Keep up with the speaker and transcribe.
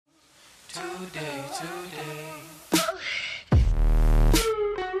Today.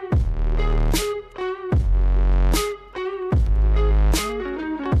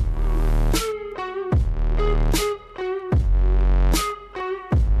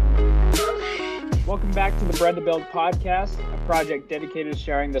 Welcome back to the Bread to Build podcast, a project dedicated to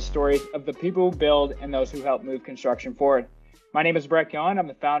sharing the stories of the people who build and those who help move construction forward. My name is Brett Young. I'm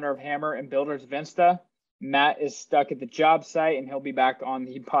the founder of Hammer and Builders Vinsta. Matt is stuck at the job site and he'll be back on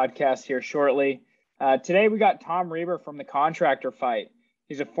the podcast here shortly. Today we got Tom Reber from the Contractor Fight.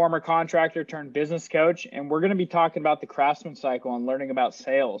 He's a former contractor turned business coach, and we're going to be talking about the craftsman cycle and learning about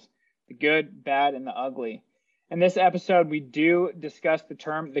sales, the good, bad, and the ugly. In this episode, we do discuss the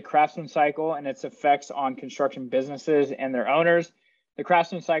term the craftsman cycle and its effects on construction businesses and their owners. The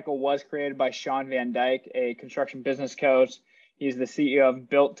craftsman cycle was created by Sean Van Dyke, a construction business coach. He's the CEO of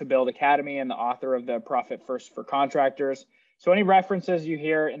Built to Build Academy and the author of the Profit First for Contractors. So any references you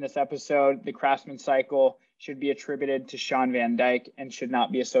hear in this episode, the craftsman cycle, should be attributed to Sean Van Dyke and should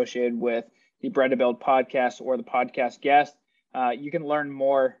not be associated with the Bread to Build podcast or the podcast guest. You can learn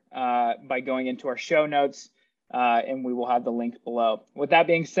more by going into our show notes. And we will have the link below. With that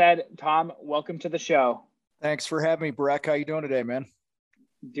being said, Tom, welcome to the show. Thanks for having me, Breck. How you doing today, man?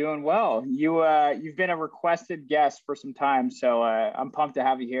 Doing well. You've been a requested guest for some time, so I'm pumped to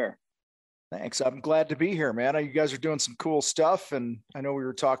have you here. Thanks. I'm glad to be here, man. You guys are doing some cool stuff, and I know we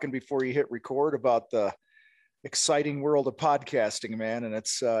were talking before you hit record about the exciting world of podcasting, man, and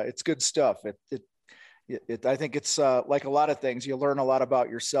it's good stuff. I think it's like a lot of things. You learn a lot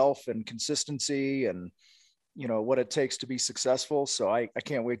about yourself and consistency and you know what it takes to be successful. So I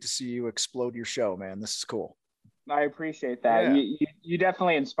can't wait to see you explode your show, man. This is cool. I appreciate that. Yeah. You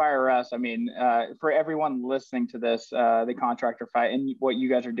definitely inspire us. I mean, for everyone listening to this, the Contractor Fight and what you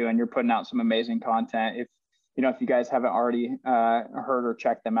guys are doing, you're putting out some amazing content. If you guys haven't already heard or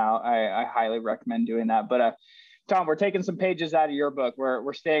checked them out, I highly recommend doing that. But Tom, we're taking some pages out of your book.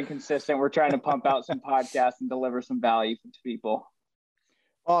 We're staying consistent. We're trying to pump out some podcasts and deliver some value to people.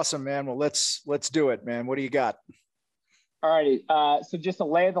 Awesome, man. Well, let's do it, man. What do you got? All righty. So just a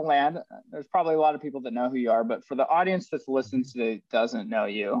lay of the land. There's probably a lot of people that know who you are, but for the audience that's listening today doesn't know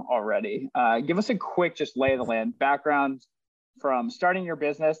you already, give us a quick just lay of the land background from starting your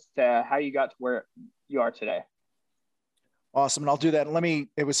business to how you got to where you are today. Awesome. And I'll do that.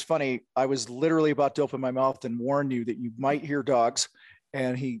 It was funny. I was literally about to open my mouth and warn you that you might hear dogs,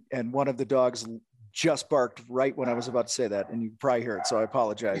 and one of the dogs just barked right when I was about to say that, and you probably hear it, so I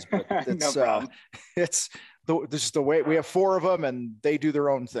apologize. But it's it's just the way we have 4 of them, and they do their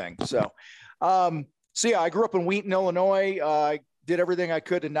own thing. So yeah, I grew up in Wheaton, Illinois. I did everything I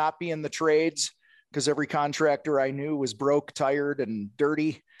could to not be in the trades because every contractor I knew was broke, tired, and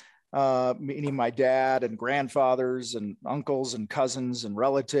dirty. Meaning my dad and grandfathers and uncles and cousins and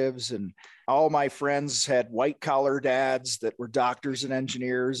relatives, and all my friends had white collar dads that were doctors and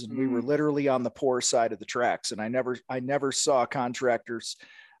engineers, and we were literally on the poor side of the tracks. And I never saw contractors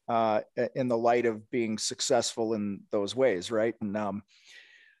in the light of being successful in those ways, right? And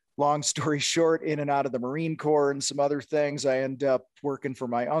long story short, in and out of the Marine Corps and some other things, I ended up working for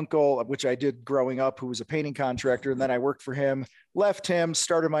my uncle, which I did growing up, who was a painting contractor. And then I worked for him, left him,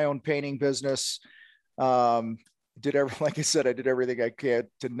 started my own painting business. Like I said, I did everything I could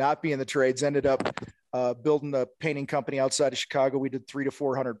to not be in the trades, ended up building a painting company outside of Chicago. We did 300 to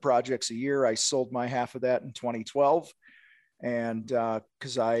 400 projects a year. I sold my half of that in 2012. And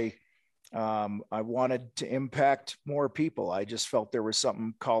because I wanted to impact more people. I just felt there was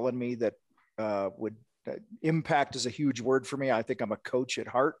something calling me that would impact is a huge word for me. I think I'm a coach at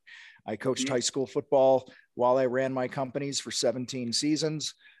heart. I coached high school football while I ran my companies for 17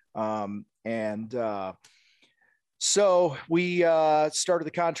 seasons. So we started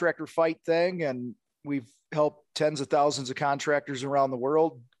the Contractor Fight thing, and we've helped tens of thousands of contractors around the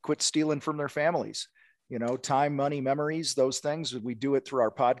world quit stealing from their families. Time, money, memories, those things. We do it through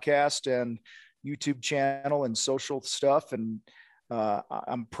our podcast and YouTube channel and social stuff. And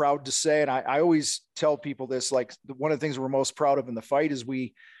I'm proud to say, and I always tell people this, like one of the things we're most proud of in the fight is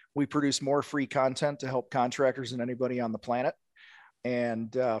we produce more free content to help contractors than anybody on the planet.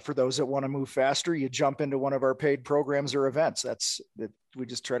 And for those that want to move faster, you jump into one of our paid programs or events. We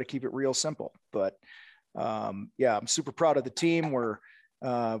just try to keep it real simple. But yeah, I'm super proud of the team. We're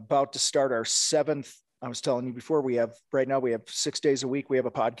about to start our 7th. I was telling you before, right now we have 6 days a week. We have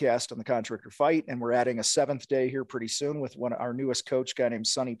a podcast on the Contractor Fight, and we're adding a 7th day here pretty soon with our newest coach, guy named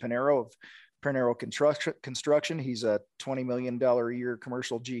Sonny Pinero of Pinero Construction. He's a $20 million a year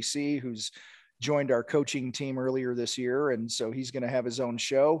commercial GC who's joined our coaching team earlier this year. And so he's going to have his own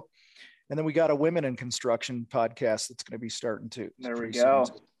show. And then we got a women in construction podcast that's going to be starting too. There we go.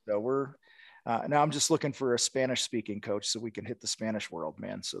 So Now I'm just looking for a Spanish speaking coach so we can hit the Spanish world,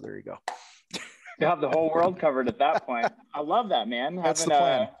 man. So there you go. You have the whole world covered at that point. I love that, man. That's the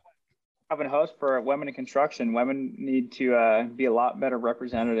plan. Having a host for women in construction. Women need to be a lot better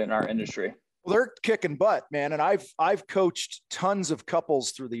represented in our industry. Well, they're kicking butt, man. And I've coached tons of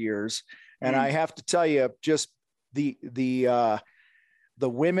couples through the years. And I have to tell you, just the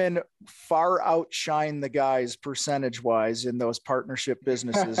women far outshine the guys percentage wise in those partnership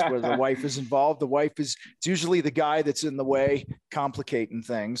businesses where the wife is involved. It's usually the guy that's in the way, complicating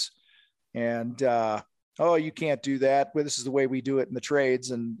things. And, oh, you can't do that. Well, this is the way we do it in the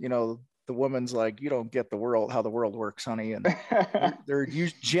trades. And, the woman's like, you don't get how the world works, honey. And they're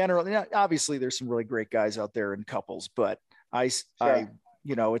generally, obviously there's some really great guys out there in couples, but it's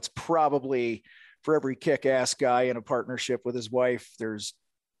probably for every kick-ass guy in a partnership with his wife, there's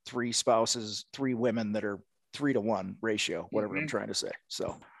 3 spouses, 3 women that are 3-to-1 ratio, whatever I'm trying to say.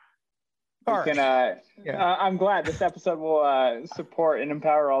 So, I'm glad this episode will support and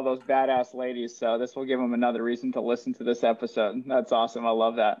empower all those badass ladies. So this will give them another reason to listen to this episode. That's awesome. I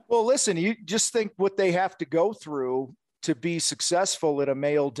love that. Well, listen, you just think what they have to go through to be successful in a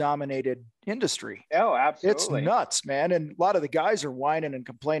male-dominated industry. Oh, absolutely. It's nuts, man. And a lot of the guys are whining and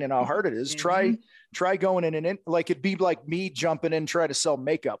complaining how hard it is. Try going in and like it'd be like me jumping in trying to sell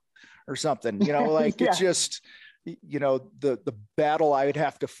makeup or something. It's just. The battle I would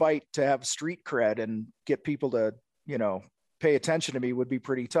have to fight to have street cred and get people to, pay attention to me would be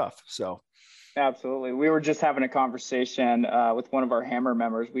pretty tough. So. Absolutely. We were just having a conversation with one of our Hammer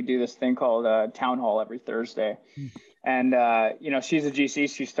members. We do this thing called Town Hall every Thursday. And, she's a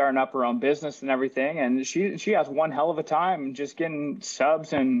GC. She's starting up her own business and everything. And she has one hell of a time just getting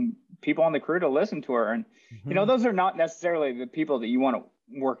subs and people on the crew to listen to her. And, those are not necessarily the people that you want to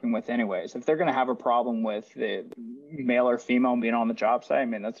working with anyways. If they're going to have a problem with the male or female being on the job site, I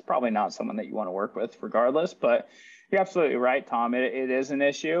mean, that's probably not someone that you want to work with regardless. But you're absolutely right, Tom. It is an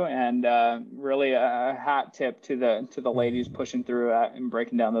issue, and really a hat tip to the ladies pushing through and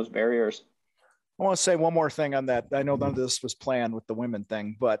breaking down those barriers. I want to say one more thing on that. I know none of this was planned with the women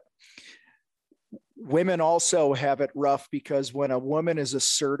thing, but women also have it rough because when a woman is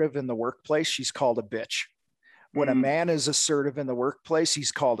assertive in the workplace, she's called a bitch. When a man is assertive in the workplace,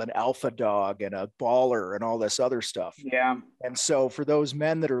 he's called an alpha dog and a baller and all this other stuff. Yeah. And so for those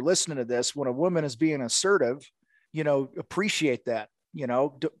men that are listening to this, when a woman is being assertive, appreciate that,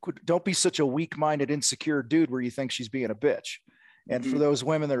 don't be such a weak-minded, insecure dude where you think she's being a bitch. And for those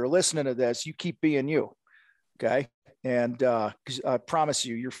women that are listening to this, you keep being you. Okay. And I promise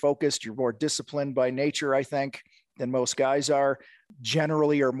you're focused, you're more disciplined by nature, I think, than most guys are.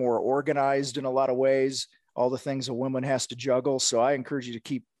 Generally are more organized in a lot of ways. All the things a woman has to juggle. So I encourage you to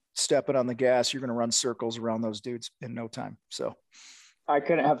keep stepping on the gas. You're going to run circles around those dudes in no time. So I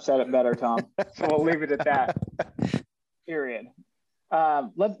couldn't have said it better, Tom. So we'll leave it at that. Period.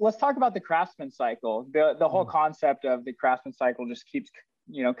 Let's talk about the craftsman cycle. The whole concept of the craftsman cycle just keeps,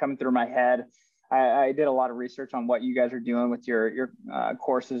 coming through my head. I did a lot of research on what you guys are doing with your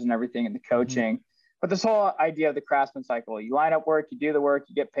courses and everything and the coaching. But this whole idea of the craftsman cycle, you line up work, you do the work,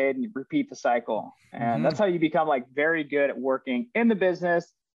 you get paid, and you repeat the cycle. And that's how you become very good at working in the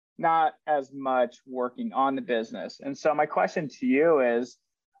business, not as much working on the business. And so my question to you is,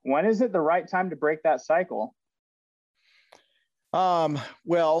 when is it the right time to break that cycle?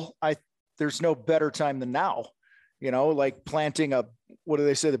 Well, there's no better time than now, like planting what do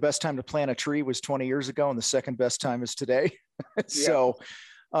they say? The best time to plant a tree was 20 years ago and the second best time is today. So,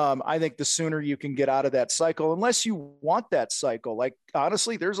 I think the sooner you can get out of that cycle, unless you want that cycle,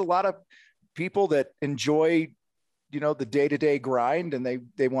 honestly, there's a lot of people that enjoy, the day-to-day grind and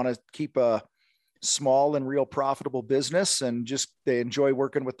they want to keep a small and real profitable business and they enjoy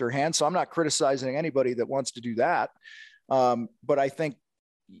working with their hands. So I'm not criticizing anybody that wants to do that. But I think,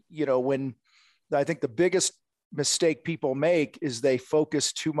 I think the biggest mistake people make is they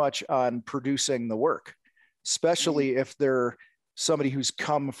focus too much on producing the work, especially if they're somebody who's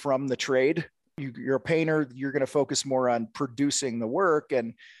come from the trade. You're a painter, you're going to focus more on producing the work.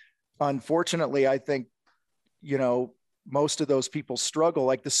 And unfortunately, I think, most of those people struggle.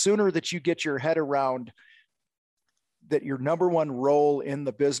 Like the sooner that you get your head around that your number one role in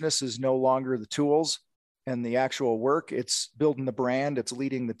the business is no longer the tools and the actual work, it's building the brand, it's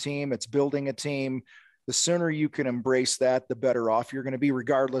leading the team, it's building a team. The sooner you can embrace that, the better off you're going to be,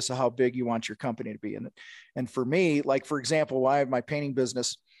 regardless of how big you want your company to be. And for me, for example, why I have my painting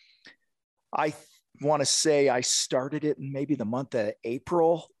business, I want to say I started it in maybe the month of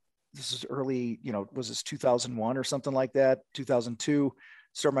April. This is early, was this 2001 or something like that? 2002,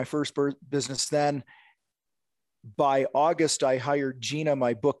 started my first business then. By August, I hired Gina,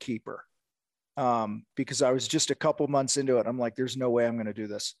 my bookkeeper. because I was just a couple months into it. I'm like, there's no way I'm going to do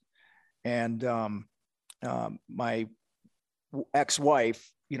this. And my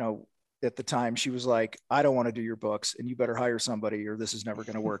ex-wife, at the time, she was like, I don't want to do your books, and you better hire somebody or this is never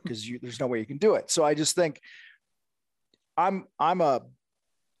going to work, because there's no way you can do it. So I just think I'm not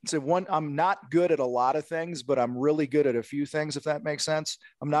good at a lot of things, but I'm really good at a few things, if that makes sense.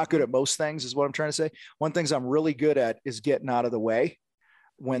 I'm not good at most things is what I'm trying to say. One thing I'm really good at is getting out of the way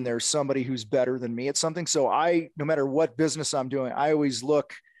when there's somebody who's better than me at something. So no matter what business I'm doing, I always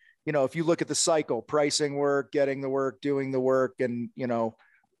look, if you look at the cycle, pricing work, getting the work, doing the work, and,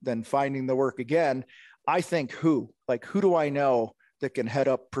 then finding the work again, I think who do I know that can head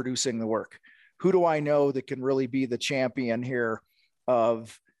up producing the work? Who do I know that can really be the champion here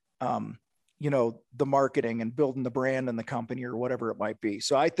of, the marketing and building the brand and the company or whatever it might be.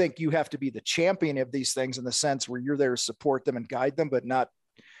 So I think you have to be the champion of these things in the sense where you're there to support them and guide them, but not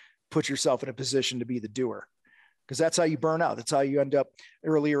put yourself in a position to be the doer, because that's how you burn out. That's how you end up.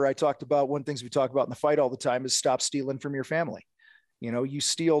 Earlier, I talked about one of the things we talk about in the fight all the time is stop stealing from your family. You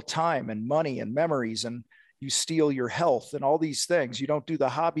steal time and money and memories, and you steal your health and all these things. You don't do the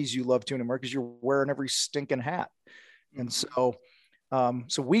hobbies you love to anymore because you're wearing every stinking hat. And so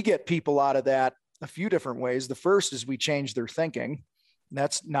we get people out of that a few different ways. The first is we change their thinking.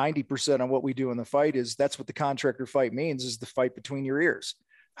 That's 90% of what we do in the fight. That's what the contractor fight means, is the fight between your ears,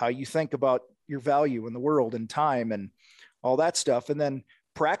 how you think about your value in the world and time and all that stuff. And then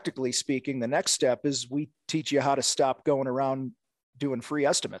practically speaking, the next step is we teach you how to stop going around doing free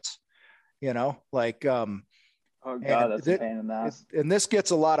estimates, oh God, that's a pain in the ass. And this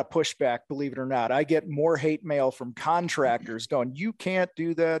gets a lot of pushback, believe it or not. I get more hate mail from contractors going, you can't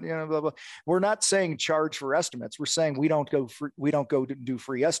do that, blah, blah. We're not saying charge for estimates. We're saying we don't go to do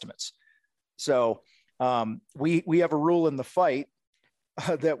free estimates. So we have a rule in the fight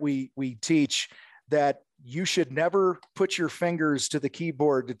that we teach, that you should never put your fingers to the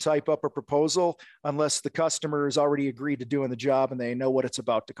keyboard to type up a proposal unless the customer has already agreed to doing the job and they know what it's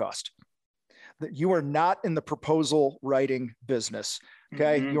about to cost. That you are not in the proposal writing business.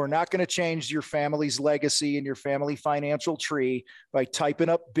 Okay. Mm-hmm. You are not going to change your family's legacy and your family financial tree by typing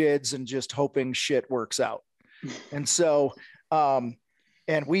up bids and just hoping shit works out. And so,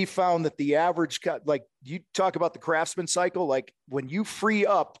 and we found that the average cut, like you talk about the craftsman cycle, like when you free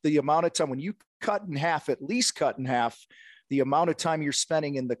up the amount of time, when you at least cut in half the amount of time you're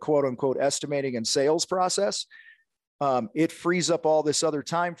spending in the quote unquote estimating and sales process, it frees up all this other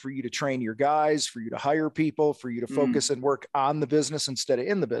time for you to train your guys, for you to hire people, for you to focus and work on the business instead of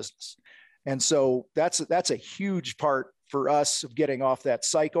in the business. And so that's a huge part for us of getting off that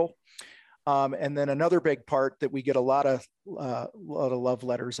cycle. And then another big part that we get a lot of love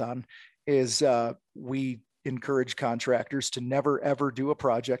letters on is we encourage contractors to never, ever do a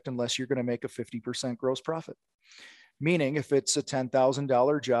project unless you're going to make a 50% gross profit. Meaning if it's a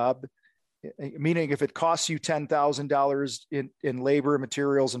 $10,000 job, meaning if it costs you $10,000 in labor,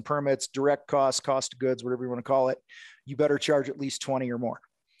 materials, and permits, direct costs, cost of goods, whatever you want to call it, you better charge at least 20 or more.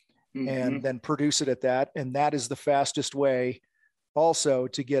 Mm-hmm. And then produce it at that. And that is the fastest way also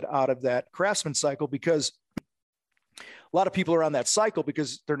to get out of that craftsman cycle, because a lot of people are on that cycle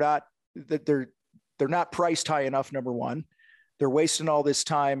because they're not priced high enough. Number one, they're wasting all this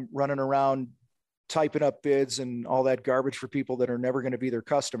time running around typing up bids and all that garbage for people that are never going to be their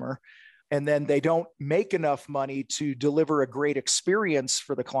customer. And then they don't make enough money to deliver a great experience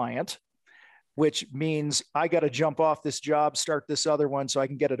for the client, which means I got to jump off this job, start this other one so I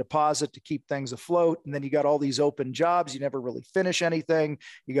can get a deposit to keep things afloat. And then you got all these open jobs. You never really finish anything.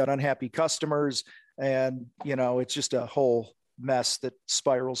 You got unhappy customers. And, it's just a whole mess that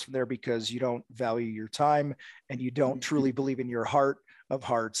spirals from there because you don't value your time and you don't truly believe in your heart of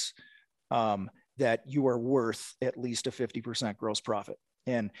hearts that you are worth at least a 50% gross profit.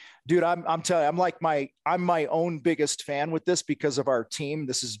 And dude, I'm telling you, I'm my own biggest fan with this because of our team.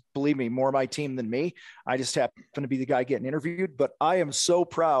 This is, believe me, more my team than me. I just happen to be the guy getting interviewed, but I am so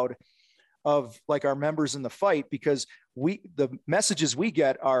proud of like our members in the fight, because the messages we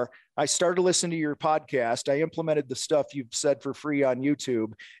get are, I started listening to your podcast. I implemented the stuff you've said for free on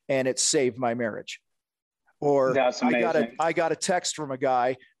YouTube and it saved my marriage. Or I got a text from a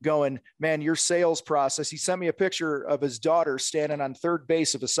guy going, man, your sales process. He sent me a picture of his daughter standing on third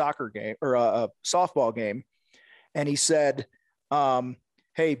base of a soccer game or a softball game. And he said,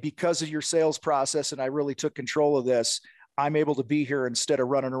 hey, because of your sales process, and I really took control of this, I'm able to be here instead of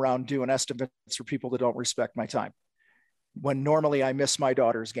running around doing estimates for people that don't respect my time. When normally I miss my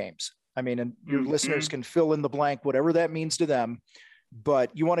daughter's games. I mean, and your listeners can fill in the blank, whatever that means to them.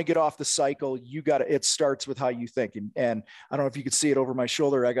 but you want to get off the cycle. It starts with how you think. And I don't know if you could see it over my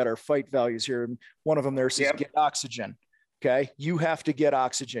shoulder. I got our fight values here. And one of them there says, get oxygen. Okay. You have to get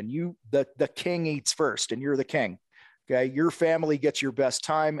oxygen. The king eats first, and you're the king. Okay. Your family gets your best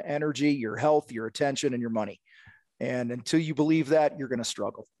time, energy, your health, your attention, and your money. And until you believe that, you're going to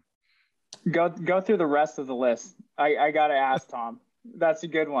struggle. Go through the rest of the list. I got to ask Tom. That's a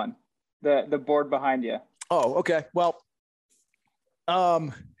good one. The board behind you. Oh, okay. Well,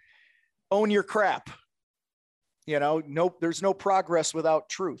 own your crap. There's no progress without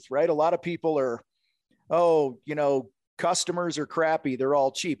truth, right? A lot of people are, customers are crappy. They're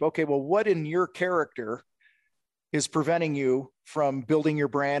all cheap. Okay. Well, what in your character is preventing you from building your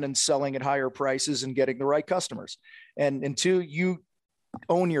brand and selling at higher prices and getting the right customers? And until you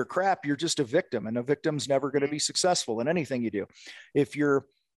own your crap, you're just a victim, and a victim's never going to be successful in anything you do. If you're,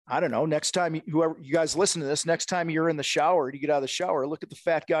 I don't know, next time, whoever you guys listen to this, next time you're in the shower, you get out of the shower, look at the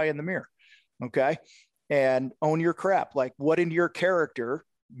fat guy in the mirror. Okay. And own your crap. Like, what in your character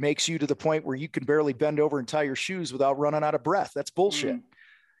makes you to the point where you can barely bend over and tie your shoes without running out of breath? That's bullshit.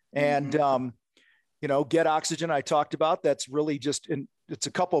 And, get oxygen. I talked about, that's really just, it's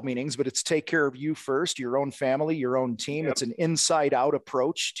a couple of meanings, but it's take care of you first, your own family, your own team. It's an inside out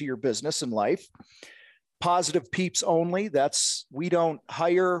approach to your business and life. Positive peeps only. We don't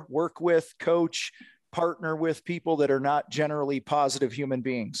hire, work with, coach, partner with people that are not generally positive human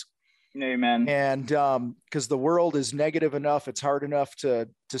beings. Amen. And because the world is negative enough, it's hard enough to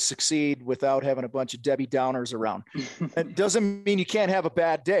succeed without having a bunch of Debbie Downers around. It doesn't mean you can't have a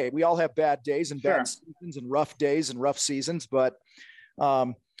bad day. We all have bad days and bad seasons and rough days and rough seasons, but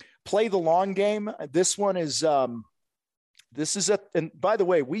play the long game. This one is, and by the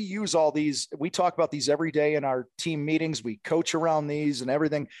way, we use all these, we talk about these every day in our team meetings. We coach around these and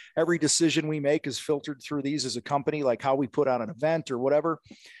everything. Every decision we make is filtered through these as a company, like how we put on an event or whatever.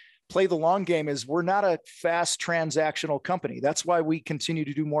 Play the long game is, we're not a fast transactional company. That's why we continue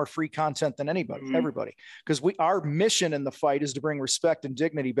to do more free content than everybody, because our mission in the fight is to bring respect and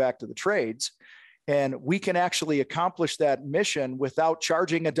dignity back to the trades. And we can actually accomplish that mission without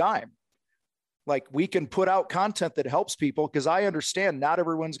charging a dime. Like, we can put out content that helps people, because I understand not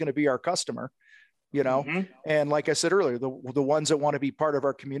everyone's going to be our customer, and like I said earlier, the ones that want to be part of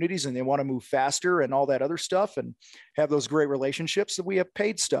our communities and they want to move faster and all that other stuff and have those great relationships, that we have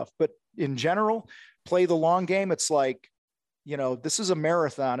paid stuff. But in general, play the long game. It's like, this is a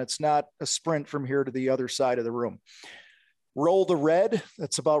marathon. It's not a sprint from here to the other side of the room. Roll the red.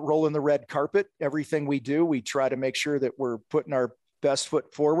 That's about rolling the red carpet. Everything we do, we try to make sure that we're putting our best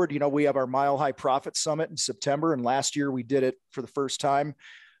foot forward. We have our Mile High Profit Summit in September, and last year we did it for the first time.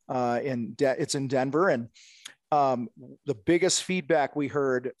 It's in Denver. And the biggest feedback we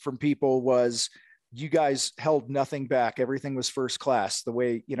heard from people was, you guys held nothing back. Everything was first class. The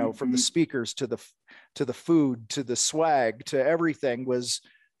way, from the speakers to the food, to the swag, to everything was,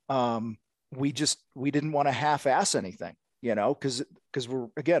 we didn't want to half-ass anything, because we're,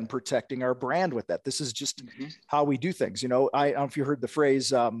 again, protecting our brand with that. This is just how we do things. I don't know if you heard the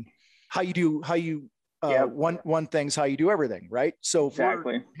phrase, one thing's how you do everything, right? So if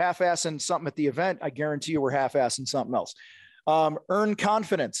we're half-assing something at the event, I guarantee you we're half-assing something else. Earn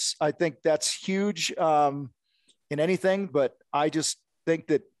confidence. I think that's huge in anything, but I just think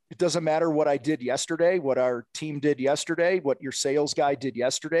that it doesn't matter what I did yesterday, what our team did yesterday, what your sales guy did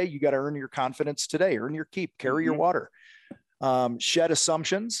yesterday. You got to earn your confidence today, earn your keep, carry your water, shed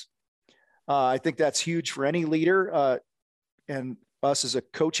assumptions. I think that's huge for any leader, and us as a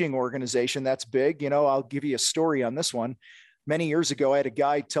coaching organization, that's big. I'll give you a story on this one. Many years ago, I had a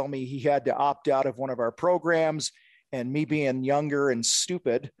guy tell me he had to opt out of one of our programs, and me being younger and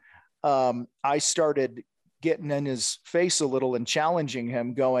stupid, I started getting in his face a little and challenging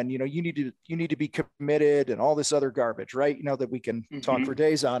him, going, you need to be committed and all this other garbage, right? That we can talk for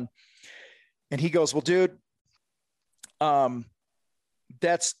days on. And he goes, well, dude,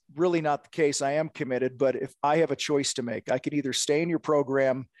 that's really not the case. I am committed, but if I have a choice to make, I could either stay in your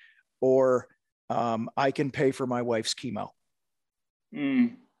program or I can pay for my wife's chemo.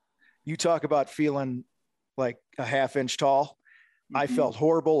 You talk about feeling like a half-inch tall. I felt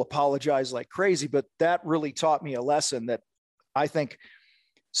horrible, apologized like crazy, but that really taught me a lesson that I think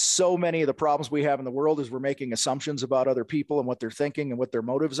so many of the problems we have in the world is we're making assumptions about other people and what they're thinking and what their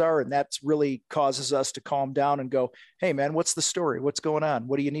motives are. And that's really causes us to calm down and go, hey man, what's the story? What's going on?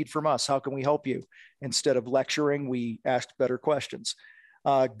 What do you need from us? How can we help you? Instead of lecturing, we asked better questions.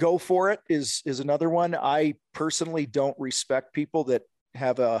 Go for it is another one. I personally don't respect people that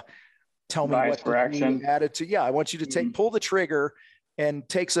have a tell me what to do attitude. Yeah. I want you to pull the trigger and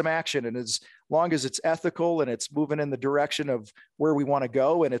take some action. And as long as it's ethical and it's moving in the direction of where we want to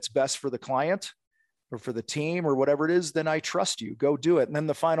go and it's best for the client or for the team or whatever it is, then I trust you. Go do it. And then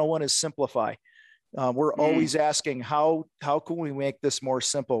the final one is simplify. We're always asking how can we make this more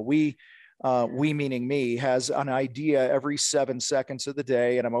simple? We meaning me, has an idea every 7 seconds of the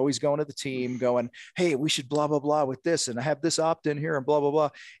day. And I'm always going to the team going, hey, we should blah, blah, blah with this. And I have this opt-in here and blah, blah, blah.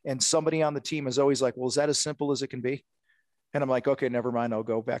 And somebody on the team is always like, well, is that as simple as it can be? And I'm like, okay, never mind. I'll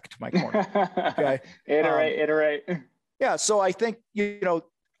go back to my corner. Okay. Iterate. Yeah. So I think,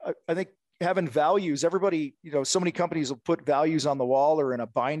 I think having values, everybody, so many companies will put values on the wall or in a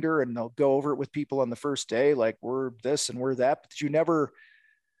binder and they'll go over it with people on the first day. Like we're this and we're that, but you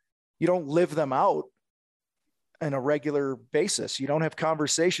don't live them out on a regular basis. You don't have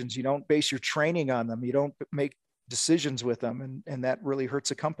conversations. You don't base your training on them. You don't make decisions with them. And that really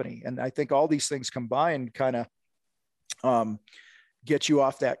hurts a company. And I think all these things combined kind of get you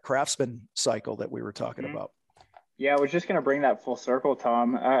off that craftsman cycle that we were talking about. Yeah, I was just going to bring that full circle,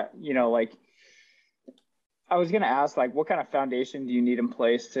 Tom. I was going to ask, what kind of foundation do you need in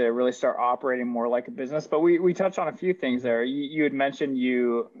place to really start operating more like a business? But we touched on a few things there. You had mentioned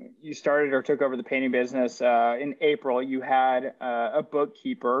you started or took over the painting business in April. You had a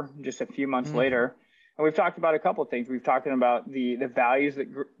bookkeeper just a few months later. And we've talked about a couple of things. We've talked about the values that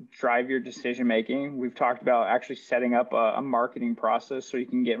drive your decision making. We've talked about actually setting up a marketing process so you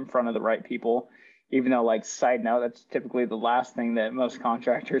can get in front of the right people. Even though, side note, that's typically the last thing that most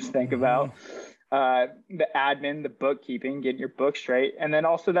contractors think about. The admin, the bookkeeping, getting your book straight, and then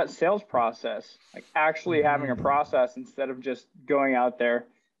also that sales process, actually having a process instead of just going out there,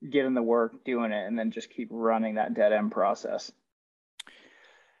 getting the work, doing it, and then just keep running that dead end process.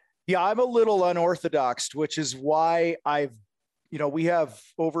 Yeah, I'm a little unorthodox, which is why we have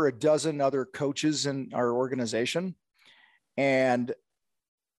over a dozen other coaches in our organization, and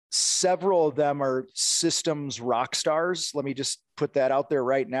several of them are systems rock stars. Let me just put that out there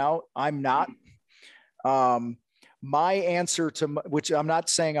right now. I'm not. My answer to which I'm not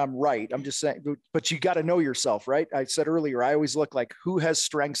saying I'm right. I'm just saying, but you got to know yourself, right? I said earlier, I always look like who has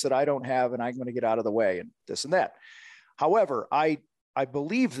strengths that I don't have, and I'm going to get out of the way and this and that. However, I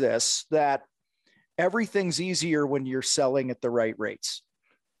believe that everything's easier when you're selling at the right rates.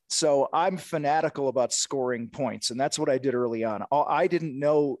 So I'm fanatical about scoring points. And that's what I did early on. I didn't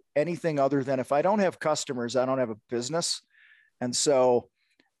know anything other than if I don't have customers, I don't have a business. And so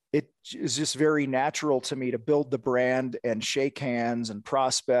it is just very natural to me to build the brand and shake hands and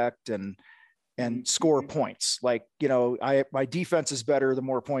prospect and score points. My defense is better the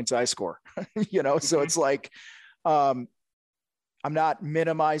more points I score, so it's I'm not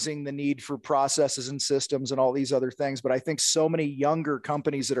minimizing the need for processes and systems and all these other things, but I think so many younger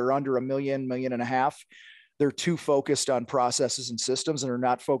companies that are under $1 million, $1.5 million, they're too focused on processes and systems and are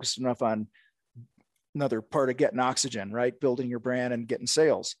not focused enough on another part of getting oxygen, right? Building your brand and getting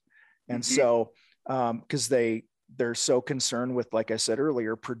sales. And so, because they're so concerned with, like I said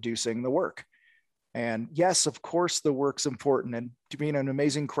earlier, producing the work. And yes, of course, the work's important, and being an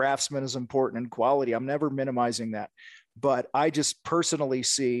amazing craftsman is important, and quality. I'm never minimizing that. But I just personally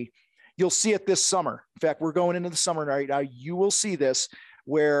you'll see it this summer. In fact, we're going into the summer right now. You will see this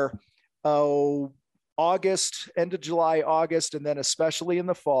where August, end of July, August, and then especially in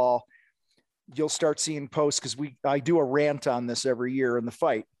the fall, you'll start seeing posts because I do a rant on this every year in the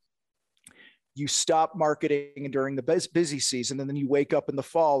fight. You stop marketing during the busy season, and then you wake up in the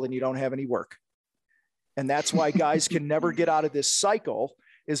fall and you don't have any work. And that's why guys can never get out of this cycle,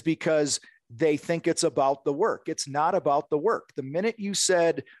 is because they think it's about the work. It's not about the work. The minute you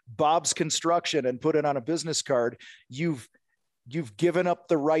said Bob's Construction and put it on a business card, you've given up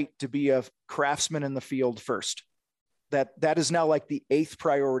the right to be a craftsman in the field first. That is now like the 8th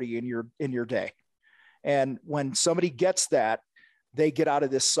priority in your day. And when somebody gets that, they get out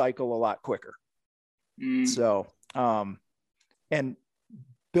of this cycle a lot quicker. So, and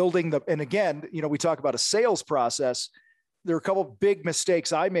building and again, we talk about a sales process. There are a couple of big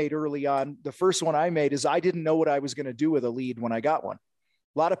mistakes I made early on. The first one I made is I didn't know what I was going to do with a lead when I got one.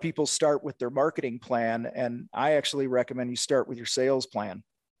 A lot of people start with their marketing plan, and I actually recommend you start with your sales plan.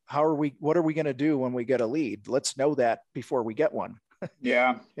 What are we going to do when we get a lead? Let's know that before we get one.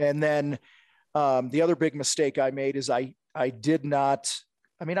 Yeah. And then the other big mistake I made is I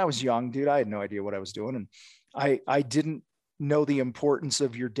was young, dude. I had no idea what I was doing. And I didn't know the importance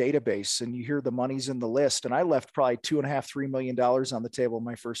of your database, and you hear the money's in the list. And I left probably $2.5–3 million on the table in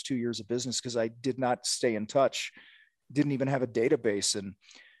my first 2 years of business because I did not stay in touch, didn't even have a database. And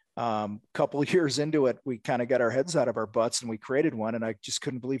a couple of years into it, we kind of got our heads out of our butts and we created one. And I just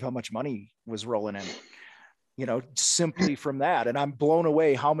couldn't believe how much money was rolling in, simply from that. And I'm blown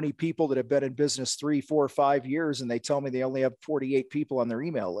away how many people that have been in business 3, 4, 5 years, and they tell me they only have 48 people on their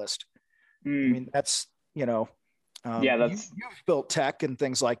email list. I mean, that's, you've built tech and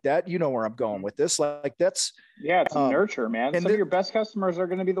things like that. You know where I'm going with this. Like that's, it's nurture, man. Some of your best customers are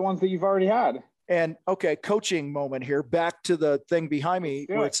going to be the ones that you've already had. And okay, coaching moment here, back to the thing behind me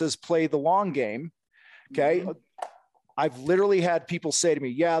where it says play the long game. Okay. I've literally had people say to me,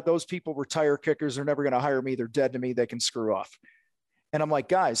 yeah, those people were tire kickers. They're never going to hire me. They're dead to me. They can screw off. And I'm like,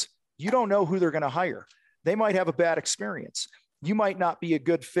 guys, you don't know who they're going to hire. They might have a bad experience. You might not be a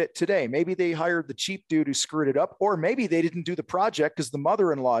good fit today. Maybe they hired the cheap dude who screwed it up, or maybe they didn't do the project because the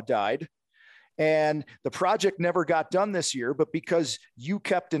mother-in-law died and the project never got done this year, but because you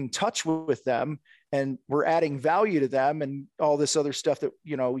kept in touch with them and were adding value to them and all this other stuff that,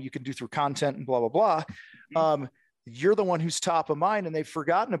 you can do through content and blah, blah, blah. You're the one who's top of mind and they've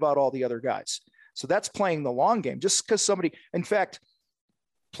forgotten about all the other guys. So that's playing the long game. Just because somebody, in fact,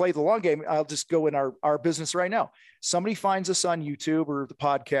 play the long game. I'll just go in our business right now. Somebody finds us on YouTube or the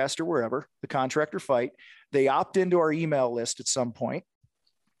podcast or wherever, the Contractor Fight. They opt into our email list at some point.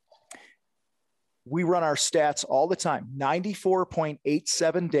 We run our stats all the time.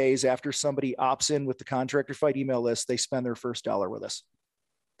 94.87 days after somebody opts in with the Contractor Fight email list, they spend their first dollar with us.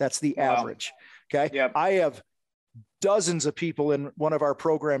 That's the average. Okay. Yep. I have dozens of people in one of our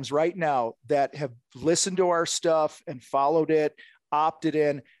programs right now that have listened to our stuff and followed it, opted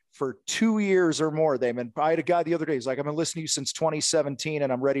in for 2 years or more. I had a guy the other day, he's like, I've been listening to you since 2017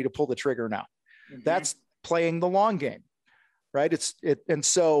 and I'm ready to pull the trigger now. That's playing the long game, right? And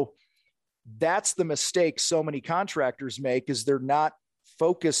so that's the mistake so many contractors make, is they're not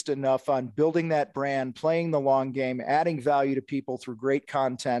focused enough on building that brand, playing the long game, adding value to people through great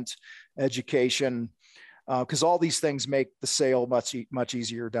content, education, because all these things make the sale much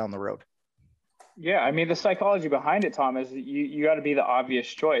easier down the road. Yeah, I mean, the psychology behind it, Tom, is you got to be the obvious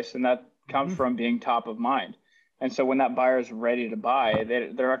choice, and that comes from being top of mind. And so when that buyer is ready to buy,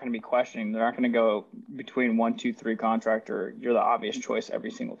 they're not going to be questioning. They're not going to go between 1, 2, 3 contractor. You're the obvious choice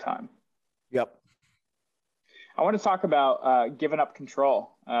every single time. Yep. I want to talk about giving up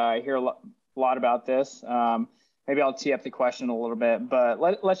control. I hear a lot about this. Maybe I'll tee up the question a little bit, but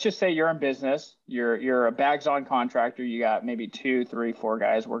let's just say you're in business. You're a bags on contractor. You got maybe 2, 3, 4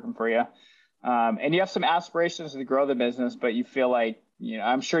 guys working for you. And you have some aspirations to grow the business, but you feel like,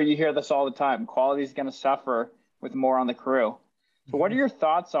 I'm sure you hear this all the time, quality is going to suffer with more on the crew. So what are your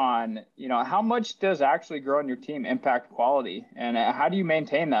thoughts on, how much does actually growing your team impact quality? And how do you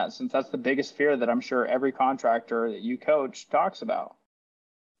maintain that, since that's the biggest fear that I'm sure every contractor that you coach talks about?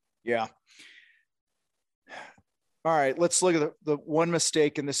 Yeah. All right, let's look at the one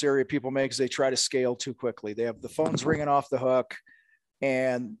mistake in this area people make is they try to scale too quickly. They have the phones ringing off the hook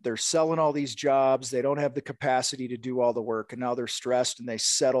and they're selling all these jobs. They don't have the capacity to do all the work. And now they're stressed and they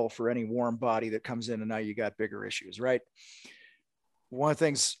settle for any warm body that comes in. And now you got bigger issues, right? One of the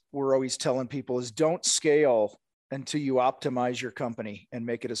things we're always telling people is don't scale until you optimize your company and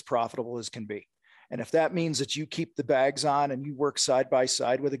make it as profitable as can be. And if that means that you keep the bags on and you work side by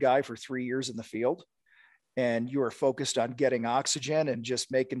side with a guy for 3 years in the field, and you are focused on getting oxygen and just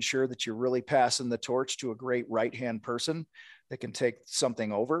making sure that you're really passing the torch to a great right-hand person that can take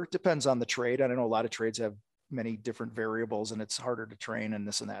something over. It depends on the trade. I know a lot of trades have many different variables and it's harder to train and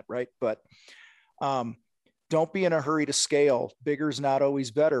this and that, right? But don't be in a hurry to scale. Bigger is not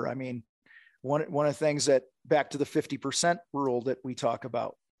always better. I mean, one of the things that, back to the 50% rule that we talk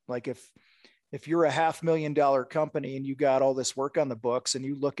about, like if you're a $500,000 company and you got all this work on the books and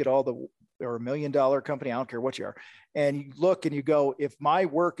you look at or $1 million company, I don't care what you are, and you look and you go, if my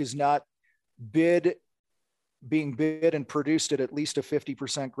work is not being bid and produced at least a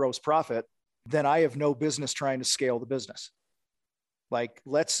 50% gross profit, then I have no business trying to scale the business. Like,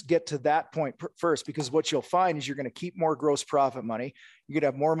 let's get to that point first, because what you'll find is you're going to keep more gross profit money. You're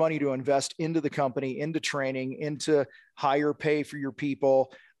going to have more money to invest into the company, into training, into higher pay for your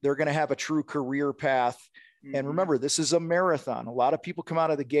people. They're going to have a true career path. Mm-hmm. And remember, this is a marathon. A lot of people come out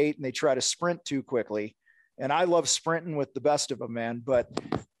of the gate and they try to sprint too quickly. And I love sprinting with the best of them, man. But,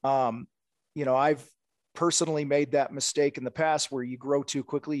 I've personally made that mistake in the past where you grow too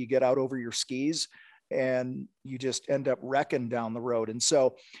quickly, you get out over your skis and you just end up wrecking down the road. And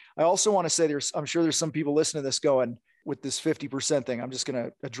so I also want to say I'm sure there's some people listening to this going with this 50% thing. I'm just going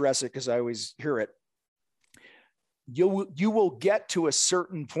to address it because I always hear it. You will get to a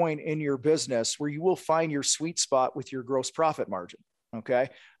certain point in your business where you will find your sweet spot with your gross profit margin. Okay.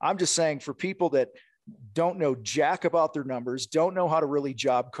 I'm just saying, for people that don't know jack about their numbers, don't know how to really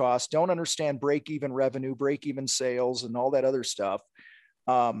job cost, don't understand break-even revenue, break-even sales, and all that other stuff.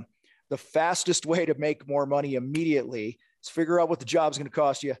 the fastest way to make more money immediately is figure out what the job's going to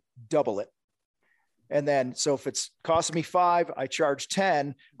cost you, double it. And then, so if it's costing me 5, I charge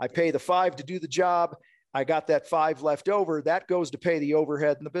 10, I pay the 5 to do the job. I got that 5 left over. That goes to pay the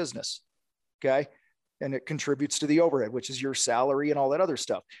overhead in the business. Okay. And it contributes to the overhead, which is your salary and all that other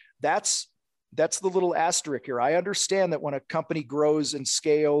stuff. That's the little asterisk here. I understand that when a company grows and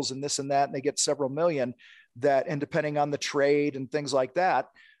scales and this and that, and they get several million, that, and depending on the trade and things like that,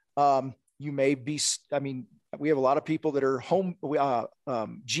 you may be, I mean, we have a lot of people that are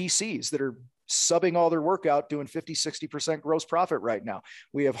GCs that are subbing all their work out, doing 50, 60% gross profit right now.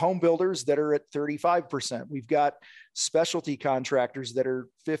 We have home builders that are at 35%. We've got specialty contractors that are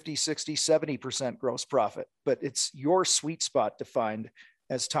 50, 60, 70% gross profit, but it's your sweet spot to find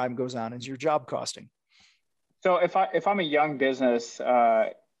as time goes on, is your job costing. So if I'm a young business,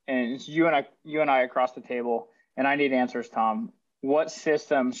 and it's you and I across the table, and I need answers, Tom, what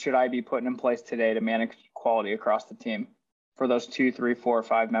systems should I be putting in place today to manage quality across the team for those 2, 3, 4,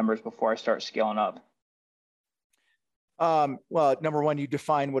 5 members before I start scaling up? Well, number one, you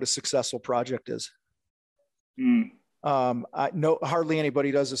define what a successful project is. I know hardly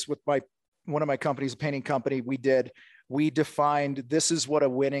anybody does this with one of my companies, a painting company. We defined, this is what a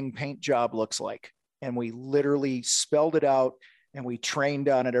winning paint job looks like. And we literally spelled it out, and we trained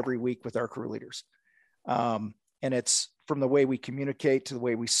on it every week with our crew leaders. And it's from the way we communicate, to the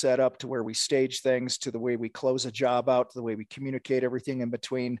way we set up, to where we stage things, to the way we close a job out, to the way we communicate everything in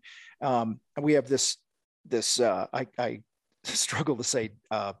between. And we have this I struggle to say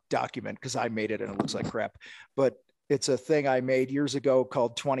document, because I made it and it looks like crap, but it's a thing I made years ago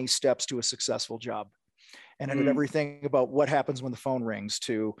called 20 Steps to a Successful Job. And it had everything about what happens when the phone rings,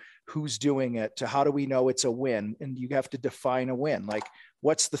 to who's doing it, to how do we know it's a win. And you have to define a win. Like,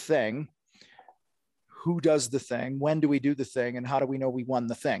 what's the thing? Who does the thing? When do we do the thing? And how do we know we won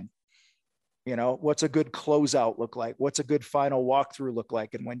the thing? You know, what's a good closeout look like? What's a good final walkthrough look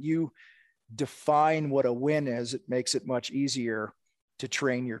like? And when you define what a win is, it makes it much easier to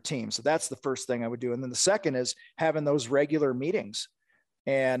train your team. So that's the first thing I would do. And then the second is having those regular meetings.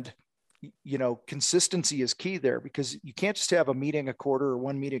 And, you know, consistency is key there, because you can't just have a meeting a quarter or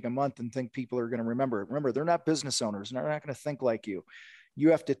one meeting a month and think people are going to remember it. Remember, they're not business owners, and they're not going to think like you.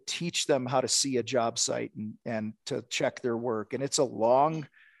 You have to teach them how to see a job site and to check their work. And it's a long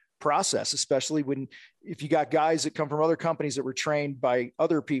process, especially if you got guys that come from other companies that were trained by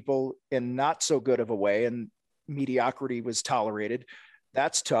other people in not so good of a way, and mediocrity was tolerated.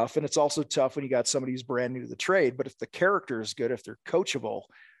 That's tough. And it's also tough when you got somebody who's brand new to the trade. But if the character is good, if they're coachable,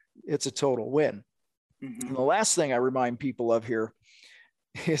 it's a total win. Mm-hmm. And the last thing I remind people of here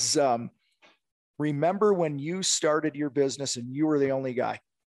is, remember when you started your business and you were the only guy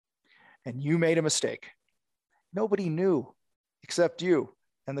and you made a mistake. Nobody knew except you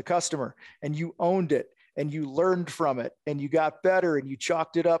and the customer, and you owned it and you learned from it and you got better and you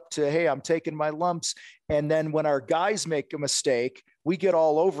chalked it up to, hey, I'm taking my lumps. And then when our guys make a mistake, we get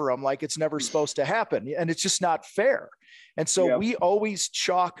all over them like it's never supposed to happen. And it's just not fair. And so we always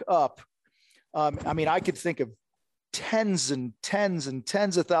chalk up. I mean, I could think of tens and tens and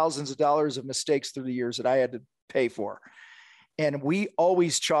tens of thousands of dollars of mistakes through the years that I had to pay for. And we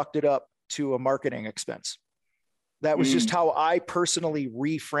always chalked it up to a marketing expense. That was just how I personally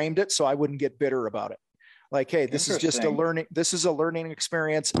reframed it, so I wouldn't get bitter about it. Like, hey, this is just a learning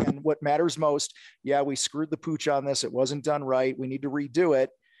experience. And what matters most, we screwed the pooch on this. It wasn't done right. We need to redo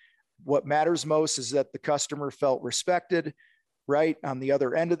it. What matters most is that the customer felt respected, right? On the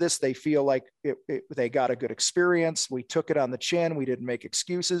other end of this, they feel like they got a good experience. We took it on the chin. We didn't make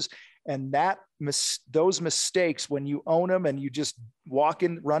excuses. And those mistakes, when you own them and you just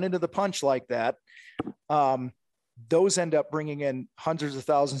run into the punch like that, those end up bringing in hundreds of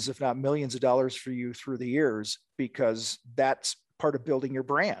thousands, if not millions of dollars for you through the years, because that's part of building your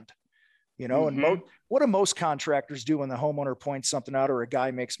brand, you know. And what do most contractors do when the homeowner points something out or a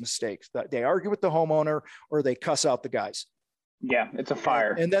guy makes mistakes? They argue with the homeowner or they cuss out the guys. Yeah, it's a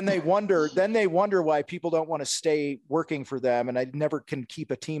fire. And then they wonder why people don't want to stay working for them. And I never can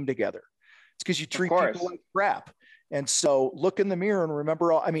keep a team together. It's because you treat people like crap. And so look in the mirror and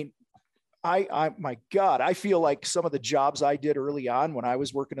remember my God, I feel like some of the jobs I did early on when I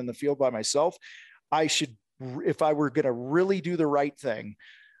was working in the field by myself, if I were going to really do the right thing,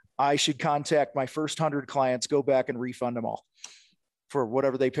 I should contact my first 100 clients, go back and refund them all for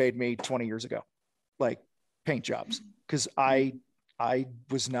whatever they paid me 20 years ago, like paint jobs. Because I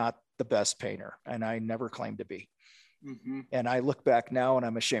was not the best painter, and I never claimed to be. And I look back now and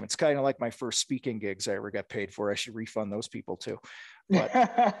I'm ashamed. It's kind of like my first speaking gigs I ever got paid for. I should refund those people too. But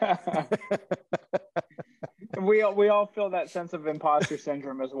We all feel that sense of imposter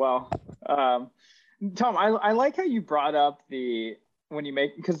syndrome as well. Tom, I like how you brought up when you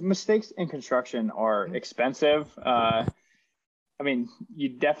make, because mistakes in construction are expensive. I mean, you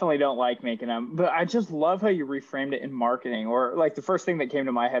definitely don't like making them, but I just love how you reframed it in marketing. Or like the first thing that came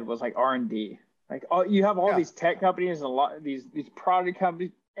to my head was like R&D. Like you have all these tech companies and a lot these product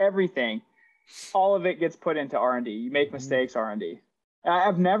companies, everything, all of it gets put into R&D. You make mistakes, R&D.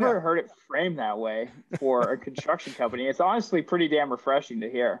 I've never heard it framed that way for a construction company. It's honestly pretty damn refreshing to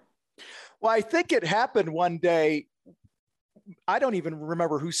hear. Well, I think it happened one day. I don't even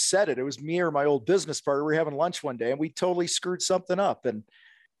remember who said it. It was me or my old business partner. We were having lunch one day and we totally screwed something up. And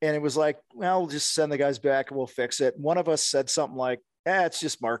it was like, well, we'll just send the guys back and we'll fix it. One of us said something like, it's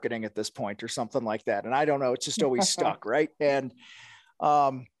just marketing at this point or something like that. And I don't know. It's just always stuck. Right. And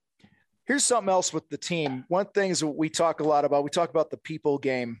here's something else with the team. One thing is we talk a lot about, we talk about the people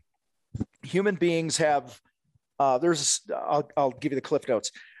game. Human beings have, I'll give you the cliff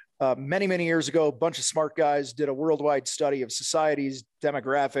notes. Many, many years ago, a bunch of smart guys did a worldwide study of societies,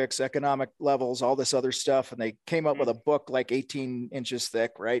 demographics, economic levels, all this other stuff. And they came up with a book like 18 inches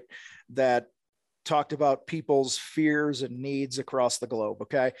thick, right? That talked about people's fears and needs across the globe.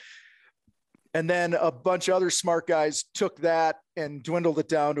 Okay. And then a bunch of other smart guys took that and dwindled it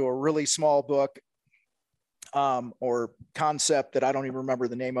down to a really small book or concept that I don't even remember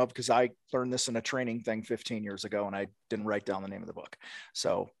the name of because I learned this in a training thing 15 years ago and I didn't write down the name of the book.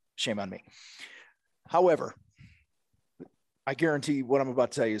 So shame on me. However, I guarantee what I'm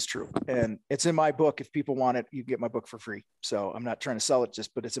about to tell you is true. And it's in my book. If people want it, you get my book for free. So I'm not trying to sell it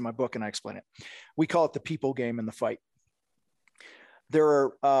but it's in my book and I explain it. We call it the people game in the fight.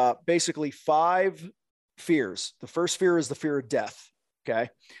 There are basically 5 fears. The first fear is the fear of death. Okay.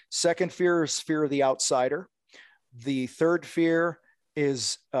 Second fear is fear of the outsider. The third fear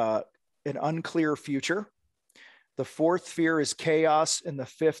is an unclear future. The fourth fear is chaos. And the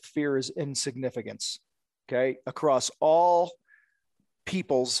fifth fear is insignificance. Okay. Across all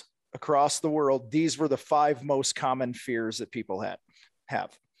peoples across the world, these were the 5 most common fears that people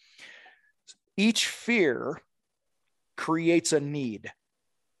have. Each fear creates a need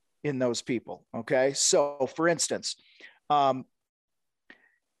in those people. Okay. So for instance, the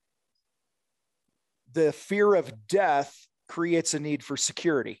fear of death creates a need for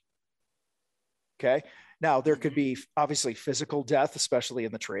security. Okay. Now there could be obviously physical death, especially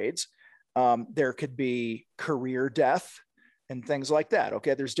in the trades. There could be career death and things like that.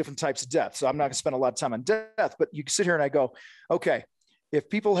 Okay. There's different types of death. So I'm not going to spend a lot of time on death, but you can sit here and I go, okay, if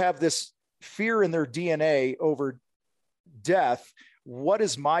people have this fear in their DNA over death, what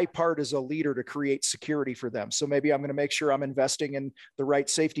is my part as a leader to create security for them? So maybe I'm going to make sure I'm investing in the right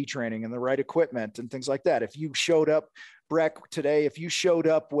safety training and the right equipment and things like that. If you showed up, Breck, today, if you showed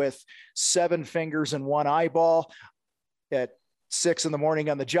up with 7 fingers and 1 eyeball at 6 a.m.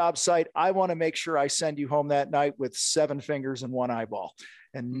 on the job site, I want to make sure I send you home that night with 7 fingers and 1 eyeball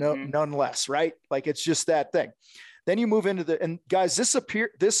and none less, right? Like it's just that thing. Then you move into and guys,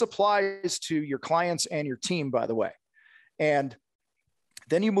 this applies to your clients and your team, by the way. And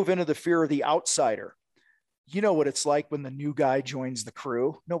then you move into the fear of the outsider. You know what it's like when the new guy joins the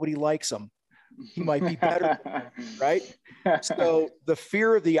crew. Nobody likes him. He might be better, right? So the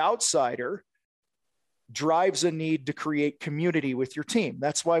fear of the outsider drives a need to create community with your team.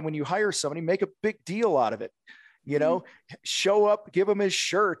 That's why when you hire somebody, make a big deal out of it. You know, show up, give them his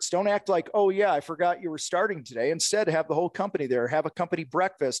shirts. Don't act like, oh yeah, I forgot you were starting today. Instead, have the whole company there, have a company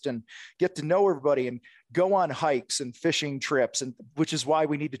breakfast and get to know everybody and go on hikes and fishing trips. And which is why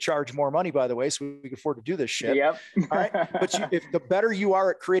we need to charge more money, by the way, so we can afford to do this shit. Yep. All right. But if the better you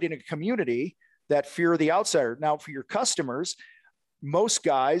are at creating a community, that fear of the outsider. Now for your customers, most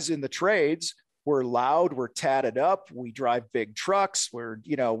guys in the trades, we're loud, we're tatted up, we drive big trucks,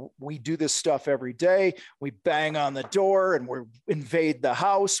 we do this stuff every day. We bang on the door and we invade the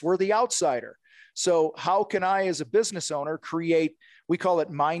house. We're the outsider. So how can I, as a business owner, we call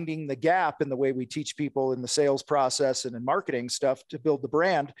it minding the gap in the way we teach people in the sales process and in marketing stuff to build the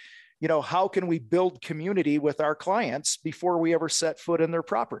brand. How can we build community with our clients before we ever set foot in their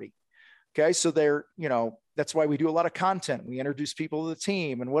property? Okay. So that's why we do a lot of content. We introduce people to the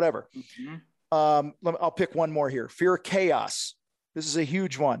team and whatever. Mm-hmm. I'll pick one more here. Fear of chaos. This is a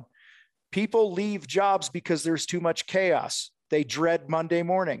huge one. People leave jobs because there's too much chaos. They dread Monday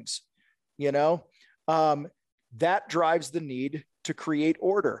mornings, that drives the need to create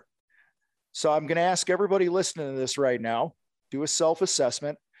order. So I'm going to ask everybody listening to this right now, do a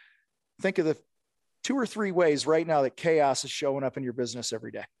self-assessment. Think of the 2 or 3 ways right now that chaos is showing up in your business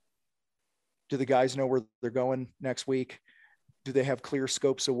every day. Do the guys know where they're going next week? Do they have clear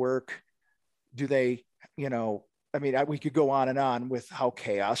scopes of work? Do they, I mean, we could go on and on with how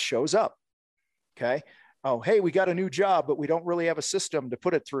chaos shows up. Okay. Oh, hey, we got a new job, but we don't really have a system to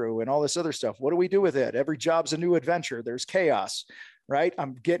put it through and all this other stuff. What do we do with it? Every job's a new adventure. There's chaos, right?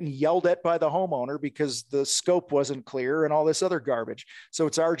 I'm getting yelled at by the homeowner because the scope wasn't clear and all this other garbage. So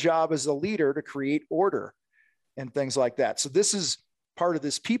it's our job as a leader to create order and things like that. So this is part of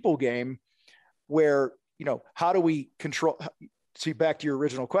this people game where, how do we control? See, back to your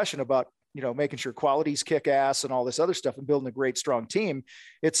original question about, making sure qualities kick ass and all this other stuff and building a great, strong team.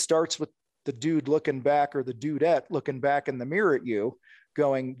 It starts with the dude looking back, or the dudette looking back in the mirror at you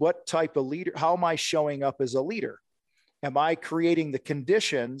going, what type of leader, how am I showing up as a leader? Am I creating the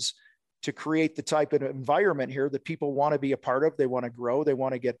conditions to create the type of environment here that people want to be a part of? They want to grow, they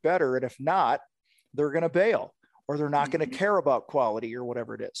want to get better. And if not, they're going to bail, or they're not going to care about quality or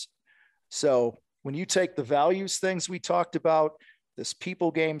whatever it is. So when you take the values things we talked about, this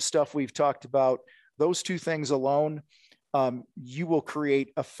people game stuff we've talked about, those two things alone, you will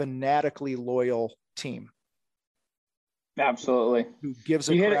create a fanatically loyal team. Absolutely. Who gives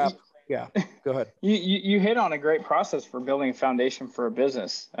a crap. Yeah, go ahead. You hit on a great process for building a foundation for a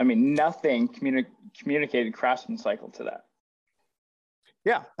business. I mean, nothing communicated craftsman cycle to that.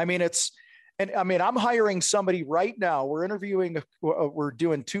 Yeah, I mean, I'm hiring somebody right now. We're interviewing, we're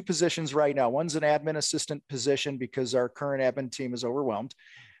doing 2 positions right now. One's an admin assistant position because our current admin team is overwhelmed.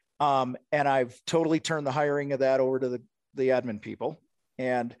 And I've totally turned the hiring of that over to the admin people.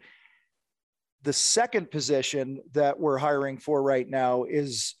 And the second position that we're hiring for right now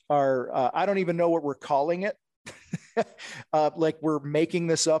is our, I don't even know what we're calling it. Like we're making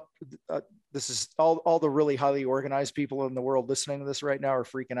this up. This is all the really highly organized people in the world listening to this right now are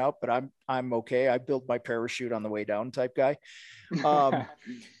freaking out, but I'm okay. I build my parachute on the way down type guy.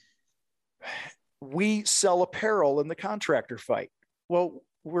 We sell apparel in the contractor fight. Well,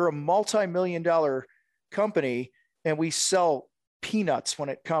 we're a multi-million-dollar company and we sell peanuts when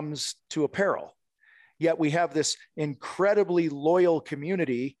it comes to apparel. Yet we have this incredibly loyal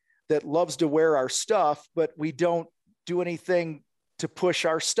community that loves to wear our stuff, but we don't do anything to push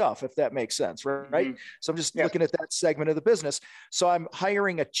our stuff, if that makes sense, right? Mm-hmm. So I'm just looking at that segment of the business. So I'm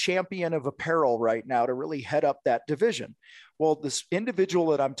hiring a champion of apparel right now to really head up that division. Well, this individual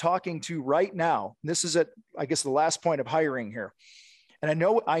that I'm talking to right now, this is I guess the last point of hiring here. And I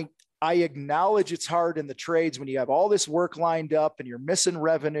know I acknowledge it's hard in the trades when you have all this work lined up and you're missing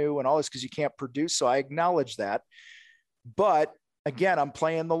revenue and all this because you can't produce. So I acknowledge that. But again, I'm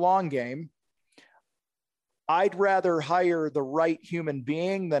playing the long game. I'd rather hire the right human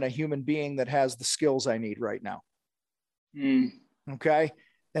being than a human being that has the skills I need right now. Okay.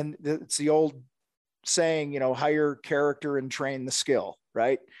 And it's the old saying, hire character and train the skill.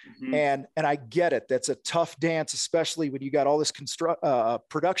 Right. Mm-hmm. And I get it. That's a tough dance, especially when you got all this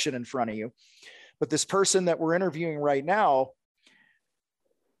production in front of you. But this person that we're interviewing right now,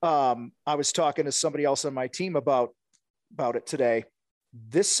 I was talking to somebody else on my team about it today.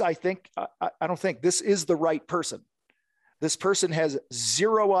 I don't think this is the right person. This person has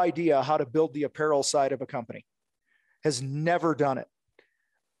zero idea how to build the apparel side of a company, has never done it.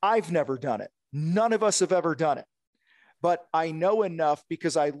 I've never done it. None of us have ever done it. But I know enough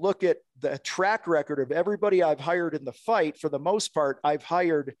because I look at the track record of everybody I've hired in the fight. For the most part, I've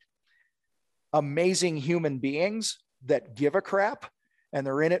hired amazing human beings that give a crap and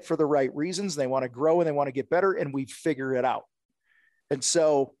they're in it for the right reasons. They want to grow and they want to get better, and we figure it out. And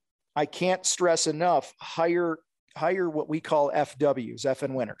so I can't stress enough, hire what we call FWs, F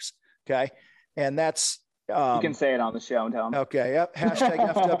and winners. Okay. And that's, you can say it on the show and tell them. Okay. Yep.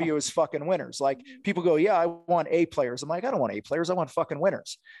 Hashtag FW is fucking winners. Like people go, yeah, I want A players. I'm like, I don't want A players. I want fucking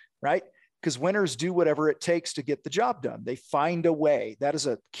winners. Right. Because winners do whatever it takes to get the job done. They find a way. That is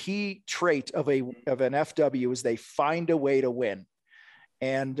a key trait of an FW is they find a way to win.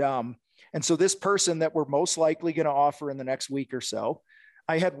 And so this person that we're most likely going to offer in the next week or so,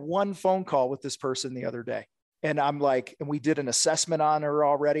 I had one phone call with this person the other day, and I'm like, and we did an assessment on her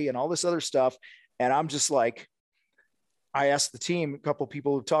already and all this other stuff. And I'm just like, I asked the team, a couple of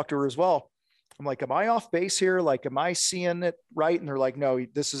people who talked to her as well. I'm like, am I off base here? Like, am I seeing it right? And they're like, no,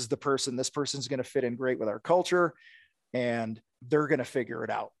 this is the person. This person's going to fit in great with our culture and they're going to figure it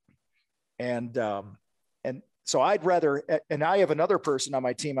out. And so I'd rather, and I have another person on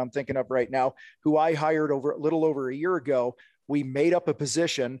my team I'm thinking of right now who I hired a little over a year ago. We made up a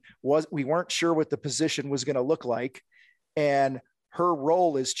position. We weren't sure what the position was going to look like. And her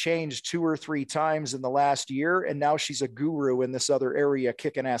role has changed 2 or 3 times in the last year. And now she's a guru in this other area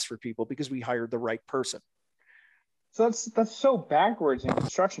kicking ass for people because we hired the right person. So that's so backwards in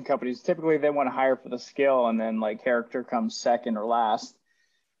construction companies. Typically they want to hire for the skill and then like character comes second or last.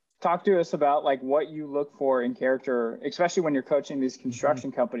 Talk to us about like what you look for in character, especially when you're coaching these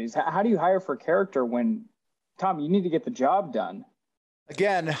construction companies. How do you hire for character when, Tom, you need to get the job done?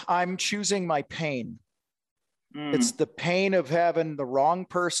 Again, I'm choosing my pain. It's the pain of having the wrong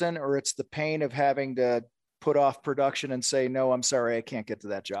person, or it's the pain of having to put off production and say, no, I'm sorry, I can't get to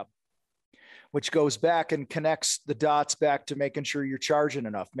that job, which goes back and connects the dots back to making sure you're charging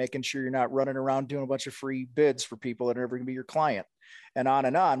enough, making sure you're not running around doing a bunch of free bids for people that are never going to be your client, and on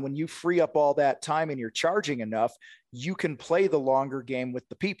and on. When you free up all that time and you're charging enough, you can play the longer game with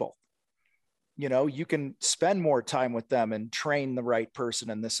the people. You know, you can spend more time with them and train the right person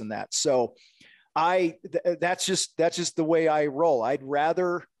and this and that. So that's just the way I roll. I'd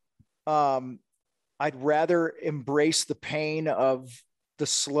rather embrace the pain of the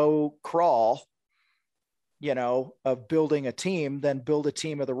slow crawl, you know, of building a team than build a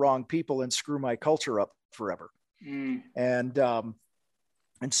team of the wrong people and screw my culture up forever. And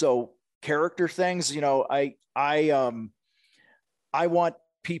so character things, you know, I want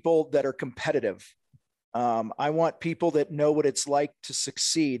people that are competitive. I want people that know what it's like to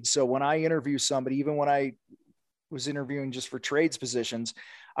succeed. So when I interview somebody, even when I was interviewing just for trades positions,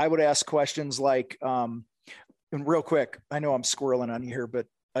 I would ask questions like, and real quick, I know I'm squirreling on you here, but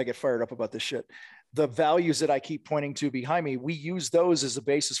I get fired up about this shit. The values that I keep pointing to behind me, we use those as a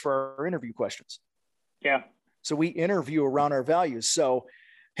basis for our interview questions. Yeah. So we interview around our values. So,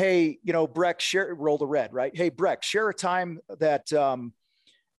 hey, you know, Breck, roll the red, right? Hey, Breck, share a time that,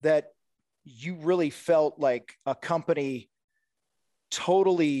 that you really felt like a company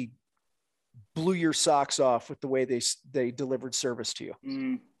totally blew your socks off with the way they delivered service to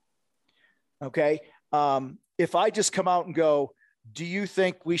you. Okay. If I just come out and go, do you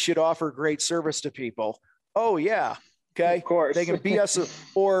think we should offer great service to people? Oh yeah. Okay. Of course. They can be us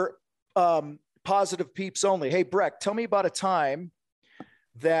or positive peeps only. Hey, Breck, tell me about a time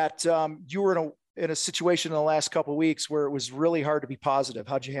that you were in a situation in the last couple of weeks where it was really hard to be positive.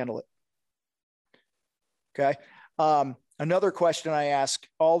 How'd you handle it? Okay. Another question I ask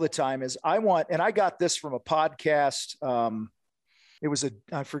all the time is and I got this from a podcast.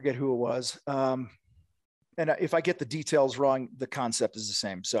 I forget who it was. And if I get the details wrong, the concept is the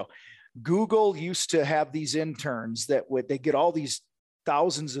same. So Google used to have these interns they get all these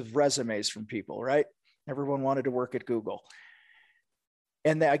thousands of resumes from people, right? Everyone wanted to work at Google.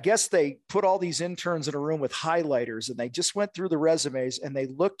 And I guess they put all these interns in a room with highlighters, and they just went through the resumes and they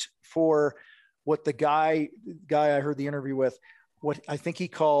looked for what the guy I heard the interview with, what I think he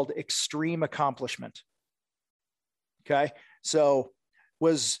called extreme accomplishment. Okay. So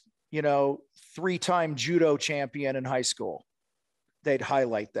was, you know, 3-time judo champion in high school. They'd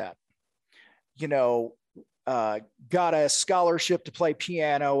highlight that, you know, got a scholarship to play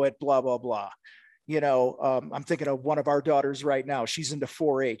piano at blah, blah, blah. You know, I'm thinking of one of our daughters right now. She's into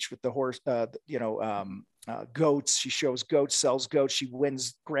 4-H with the horse, goats. She shows goats, sells goats. She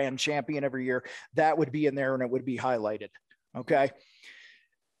wins grand champion every year. That would be in there and it would be highlighted. Okay.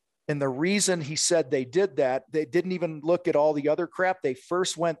 And the reason he said they did that, they didn't even look at all the other crap. They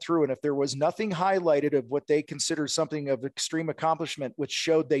first went through, and if there was nothing highlighted of what they consider something of extreme accomplishment, which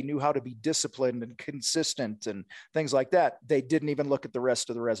showed they knew how to be disciplined and consistent and things like that, they didn't even look at the rest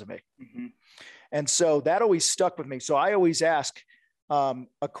of the resume. And so that always stuck with me. So I always ask a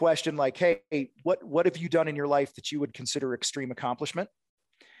question like, hey, what have you done in your life that you would consider extreme accomplishment?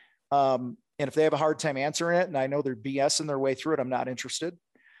 And if they have a hard time answering it, and I know they're BSing their way through it, I'm not interested.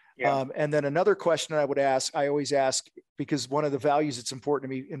 Yeah. And then another question I always ask, because one of the values that's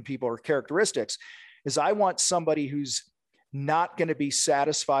important to me in people or characteristics is I want somebody who's not going to be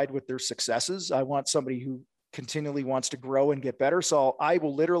satisfied with their successes. I want somebody who continually wants to grow and get better. So I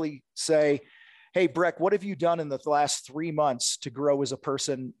will literally say, hey, Breck, what have you done in the last 3 months to grow as a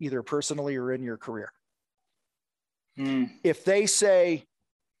person, either personally or in your career? If they say,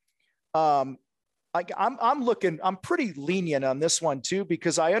 I'm pretty lenient on this one too,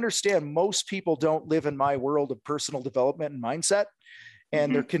 because I understand most people don't live in my world of personal development and mindset,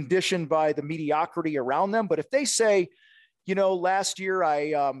 and they're conditioned by the mediocrity around them. But if they say, you know, last year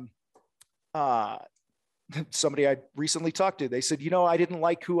somebody I recently talked to, they said, you know, I didn't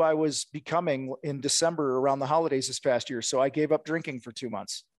like who I was becoming in December around the holidays this past year. So I gave up drinking for 2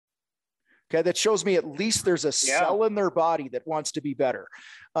 months. Okay. That shows me at least there's a cell in their body that wants to be better.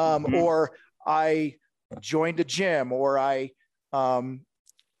 Or I joined a gym, or I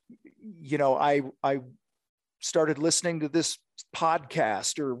started listening to this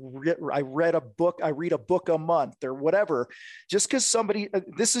podcast, or I read a book. I read a book a month or whatever. Just because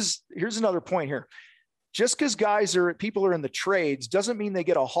here's another point here. Just because people are in the trades doesn't mean they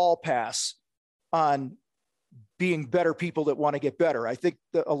get a hall pass on being better people that want to get better. I think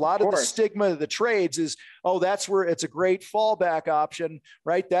a lot of the stigma of the trades is, oh, that's where it's a great fallback option,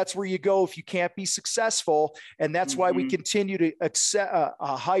 right? That's where you go if you can't be successful. And that's why we continue to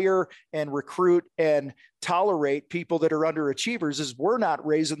hire and recruit and tolerate people that are underachievers, is we're not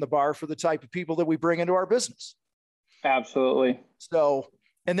raising the bar for the type of people that we bring into our business. Absolutely. So,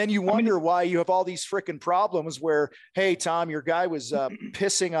 and then you wonder why you have all these freaking problems where, hey, Tom, your guy was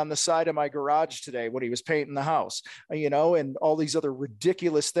pissing on the side of my garage today when he was painting the house, and all these other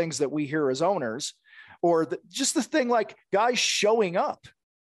ridiculous things that we hear as owners, or just the thing like guys showing up.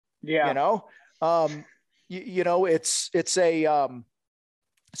 Yeah. It's a,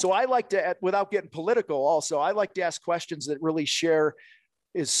 so I like to, without getting political also, I like to ask questions that really share,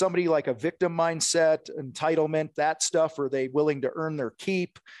 is somebody like a victim mindset, entitlement, that stuff? Are they willing to earn their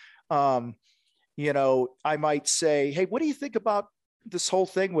keep? I might say, hey, what do you think about this whole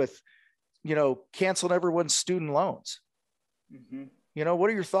thing with, canceling everyone's student loans? What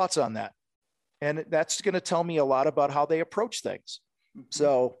are your thoughts on that? And that's going to tell me a lot about how they approach things.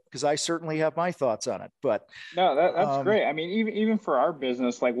 So, because I certainly have my thoughts on it, but no, that's great. I mean, even for our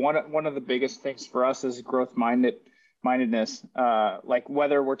business, like one of the biggest things for us is growth mindedness. Like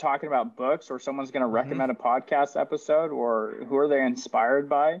whether we're talking about books or someone's going to recommend a podcast episode, or who are they inspired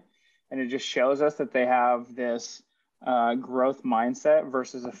by, and it just shows us that they have this growth mindset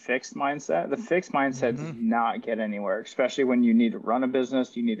versus a fixed mindset. The fixed mindset does not get anywhere, especially when you need to run a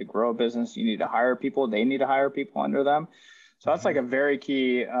business, you need to grow a business, you need to hire people, they need to hire people under them. So that's like a very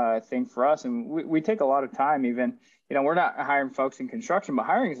key thing for us. And we take a lot of time, even, we're not hiring folks in construction, but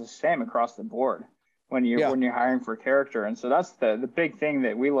hiring is the same across the board when you're hiring for character. And so that's the big thing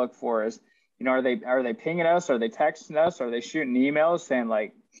that we look for is, are they pinging us? Are they texting us? Are they shooting emails saying,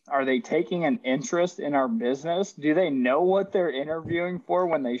 like, are they taking an interest in our business? Do they know what they're interviewing for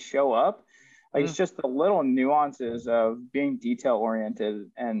when they show up? Like, it's just the little nuances of being detail oriented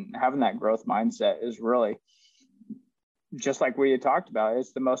and having that growth mindset is really, just like we had talked about,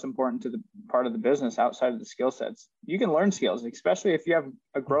 it's the most important to the part of the business outside of the skill sets. You can learn skills, especially if you have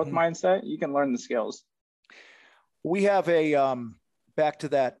a growth mindset, you can learn the skills. We have a, back to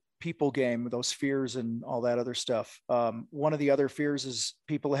that people game, those fears and all that other stuff. One of the other fears is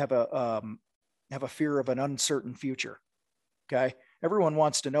people have a fear of an uncertain future. Okay. Everyone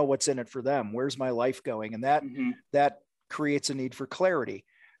wants to know what's in it for them. Where's my life going? And that creates a need for clarity.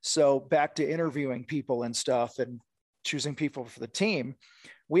 So back to interviewing people and stuff and choosing people for the team,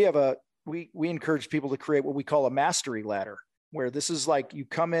 we encourage people to create what we call a mastery ladder, where this is like you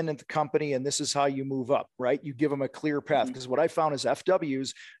come in at the company and this is how you move up, right? You give them a clear path. Because what I found is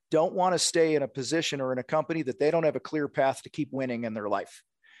FWs don't want to stay in a position or in a company that they don't have a clear path to keep winning in their life.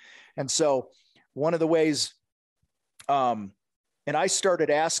 And so one of the ways, and I started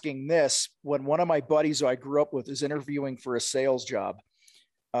asking this when one of my buddies who I grew up with is interviewing for a sales job.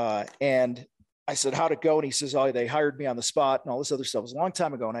 And I said, how'd it go? And he says, oh, they hired me on the spot and all this other stuff. It was a long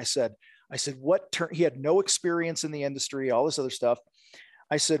time ago. And I said, he had no experience in the industry, all this other stuff.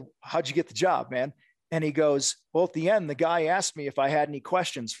 I said, how'd you get the job, man? And he goes, well, at the end, the guy asked me if I had any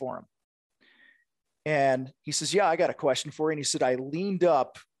questions for him. And he says, yeah, I got a question for you. And he said, I leaned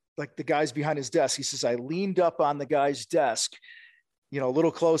up, like the guy's behind his desk. He says, I leaned up on the guy's desk, a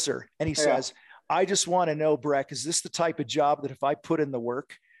little closer. And he says, I just want to know, Breck, is this the type of job that if I put in the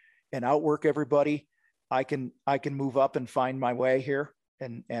work and outwork everybody, I can move up and find my way here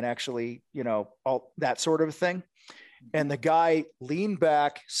and actually, all that sort of a thing. And the guy leaned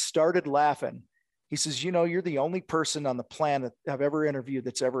back, started laughing. He says, you're the only person on the planet I've ever interviewed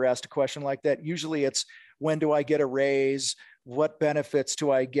that's ever asked a question like that. Usually it's, when do I get a raise? What benefits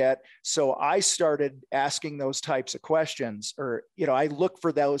do I get? So I started asking those types of questions, or, I look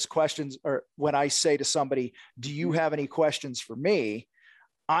for those questions, or when I say to somebody, do you have any questions for me?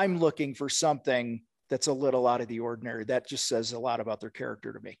 I'm looking for something that's a little out of the ordinary. That just says a lot about their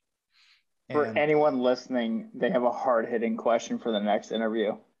character to me. For anyone listening, they have a hard-hitting question for the next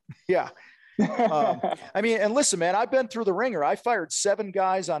interview. Yeah. And listen, man, I've been through the ringer. I fired 7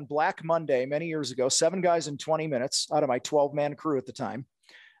 guys on Black Monday many years ago, 7 guys in 20 minutes out of my 12-man crew at the time,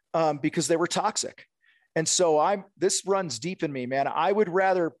 because they were toxic. And so this runs deep in me, man. I would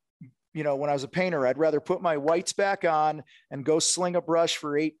rather, when I was a painter, I'd rather put my whites back on and go sling a brush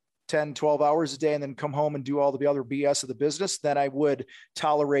for 8, 10, 12 hours a day and then come home and do all the other BS of the business than I would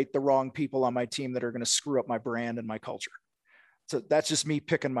tolerate the wrong people on my team that are going to screw up my brand and my culture. So that's just me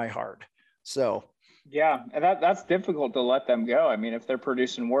picking my heart. So, yeah, and that's difficult to let them go. I mean, if they're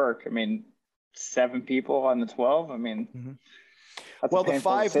producing work, 7 people on the 12, well, the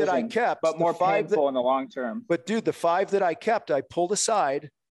 5 decision, that I kept, but more painful in the long term. But dude, the 5 that I kept, I pulled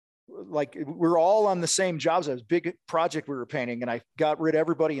aside like we're all on the same jobs. It was a big project we were painting, and I got rid of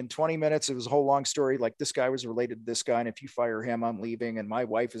everybody in 20 minutes. It was a whole long story. Like this guy was related to this guy, and if you fire him, I'm leaving. And my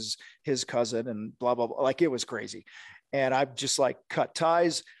wife is his cousin, and blah, blah, blah. Like it was crazy. And I've just like cut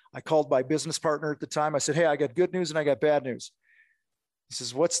ties. I called my business partner at the time. I said, hey, I got good news and I got bad news. He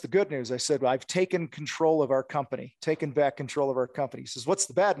says, what's the good news? I said, well, I've taken control of our company, taken back control of our company. He says, what's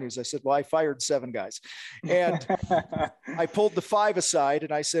the bad news? I said, well, I fired 7 guys. And I pulled the 5 aside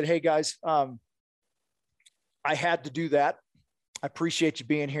and I said, hey guys, I had to do that. I appreciate you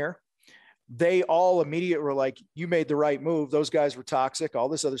being here. They all immediately were like, you made the right move. Those guys were toxic, all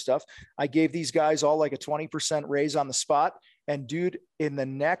this other stuff. I gave these guys all like a 20% raise on the spot. And dude, in the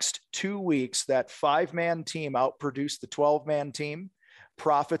next 2 weeks, that 5-man team outproduced the 12-man team.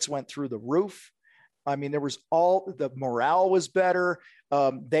 Profits went through the roof. I mean, there was the morale was better.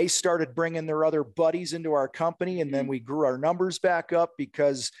 They started bringing their other buddies into our company, and then we grew our numbers back up,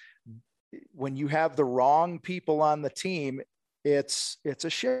 because when you have the wrong people on the team, it's a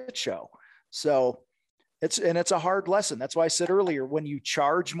shit show. So it's a hard lesson. That's why I said earlier, when you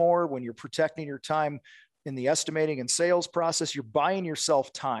charge more, when you're protecting your time in the estimating and sales process, you're buying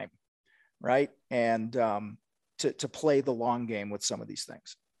yourself time, right? And to play the long game with some of these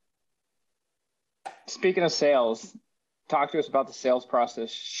things. Speaking of sales, talk to us about the sales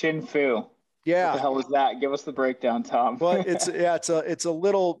process. Shin Fu. Yeah. What the hell was that? Give us the breakdown, Tom. Well, it's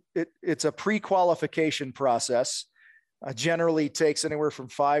a pre-qualification process. Generally takes anywhere from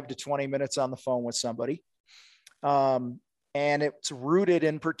 5 to 20 minutes on the phone with somebody. And it's rooted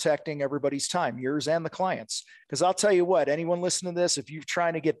in protecting everybody's time, yours and the clients. Because I'll tell you what, anyone listening to this, if you're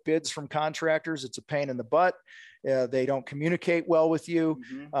trying to get bids from contractors, it's a pain in the butt. They don't communicate well with you.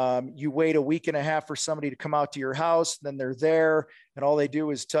 Mm-hmm. You wait a week and a half for somebody to come out to your house, then they're there, and all they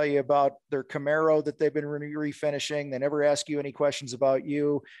do is tell you about their Camaro that they've been refinishing. They never ask you any questions about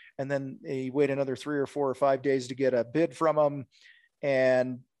you. And then you wait another 3 or 4 or 5 days to get a bid from them.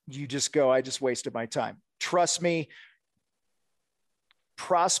 And you just go, I just wasted my time. Trust me,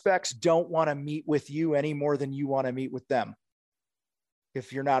 prospects don't want to meet with you any more than you want to meet with them.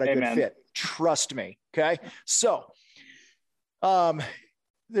 If you're not a good fit, trust me. Okay. So,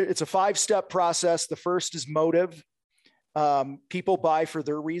 it's a 5-step process. The first is motive. People buy for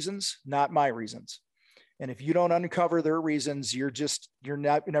their reasons, not my reasons. And if you don't uncover their reasons, you're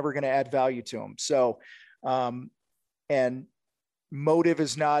never going to add value to them. So, and motive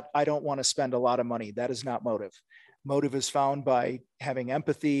is not, I don't want to spend a lot of money. That is not motive. Motive is found by having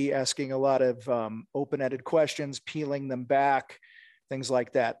empathy, asking a lot of open-ended questions, peeling them back, things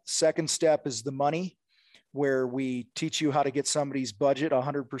like that. Second step is the money, where we teach you how to get somebody's budget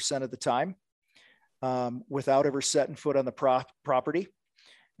 100% of the time without ever setting foot on the property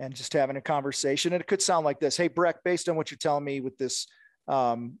and just having a conversation. And it could sound like this: hey, Breck, based on what you're telling me with this,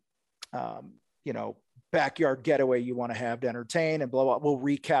 backyard getaway you want to have to entertain and blah, blah, we'll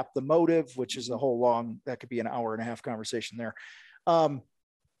recap the motive, which is a whole that could be an hour and a half conversation there. I'll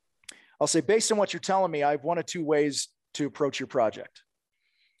say, based on what you're telling me, I have 1 of 2 ways to approach your project.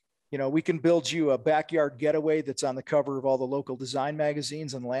 We can build you a backyard getaway that's on the cover of all the local design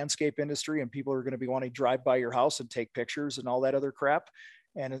magazines and landscape industry, and people are going to be wanting to drive by your house and take pictures and all that other crap.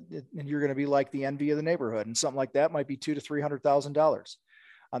 And you're going to be like the envy of the neighborhood. And something like that might be $200,000 to $300,000.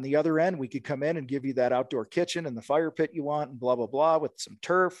 On the other end, we could come in and give you that outdoor kitchen and the fire pit you want and blah, blah, blah, with some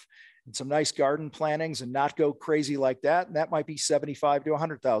turf and some nice garden plantings, and not go crazy like that. And that might be $75,000 to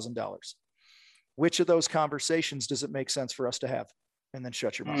 $100,000. Which of those conversations does it make sense for us to have? And then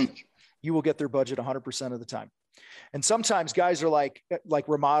shut your mouth. You will get their budget 100% of the time. And sometimes guys are like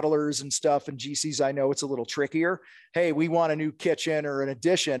remodelers and stuff, and GCs, I know it's a little trickier. Hey, we want a new kitchen or an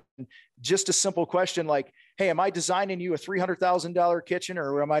addition. Just a simple question like, hey, am I designing you a $300,000 kitchen,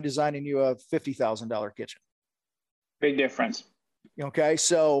 or am I designing you a $50,000 kitchen? Big difference. Okay.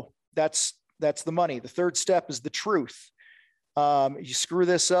 So that's the money. The third step is the truth. You screw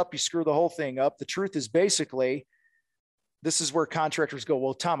this up, you screw the whole thing up. The truth is basically, this is where contractors go,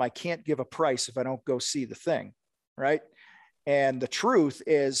 well, Tom, I can't give a price if I don't go see the thing. Right. And the truth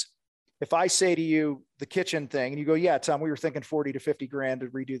is, if I say to you the kitchen thing and you go, yeah, Tom, we were thinking 40 to 50 grand to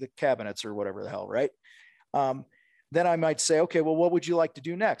redo the cabinets or whatever the hell. Right. Then I might say, okay, well, what would you like to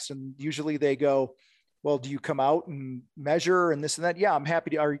do next? And usually they go, well, do you come out and measure and this and that? Yeah, I'm happy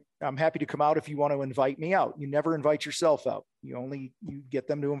to come out if you want to invite me out. You never invite yourself out. You get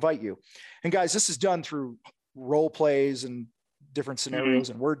them to invite you. And guys, this is done through role plays and different scenarios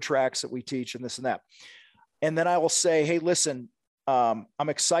and word tracks that we teach and this and that. And then I will say, hey, listen, I'm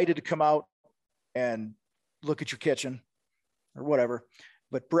excited to come out and look at your kitchen or whatever.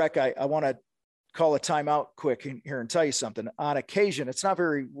 But Breck, I want to call a timeout quick in here and tell you something. On occasion, it's not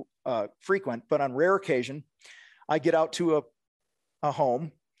very frequent, but on rare occasion, I get out to a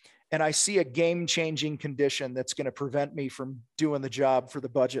home and I see a game-changing condition that's going to prevent me from doing the job for the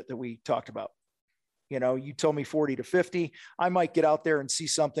budget that we talked about. You know, you told me 40 to 50. I might get out there and see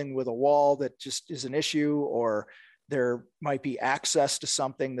something with a wall that just is an issue, or there might be access to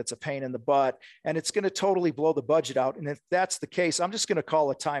something that's a pain in the butt, and it's going to totally blow the budget out. And if that's the case, I'm just going to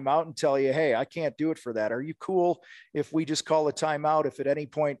call a timeout and tell you, hey, I can't do it for that. Are you cool if we just call a timeout if at any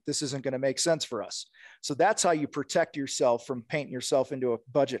point this isn't going to make sense for us? So that's how you protect yourself from painting yourself into a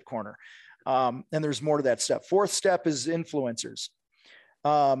budget corner. And there's more to that step. Fourth step is influencers.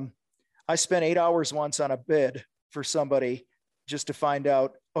 I spent 8 hours once on a bid for somebody just to find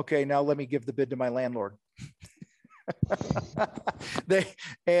out, okay, now let me give the bid to my landlord.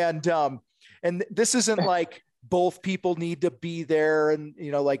 And this isn't like both people need to be there, and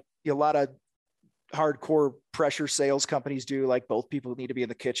you know, like a lot of hardcore pressure sales companies do, like both people need to be in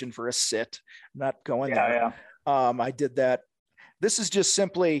the kitchen for a sit. I'm not going there. I did that. This is just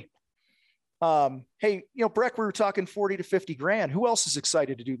simply, hey, you know, Breck, we were talking 40 to 50 grand. Who else is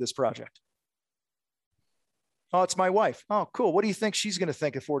excited to do this project? Oh, it's my wife. Oh, cool. What do you think she's going to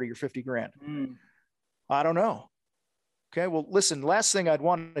think of 40 or 50 grand? I don't know. Okay. Well, listen, last thing I'd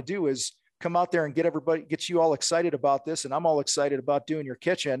want to do is come out there and get you all excited about this. And I'm all excited about doing your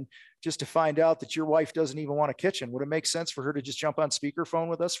kitchen just to find out that your wife doesn't even want a kitchen. Would it make sense for her to just jump on speakerphone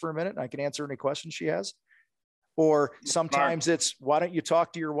with us for a minute and I can answer any questions she has? Or sometimes it's, why don't you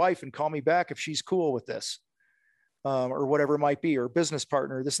talk to your wife and call me back if she's cool with this? Or whatever it might be, or business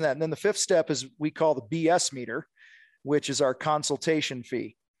partner, this and that. And then the fifth step is we call the BS meter, which is our consultation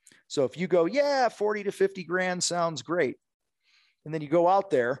fee. So if you go, yeah, 40 to 50 grand sounds great. And then you go out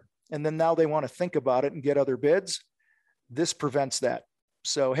there and then now they want to think about it and get other bids. This prevents that.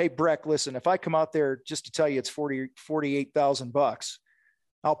 So, hey, Breck, listen, if I come out there just to tell you it's $48,000,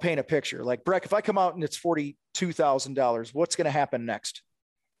 I'll paint a picture. Like, Breck, if I come out and it's $42,000, what's going to happen next?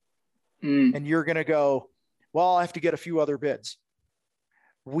 And you're going to go, well, I'll have to get a few other bids.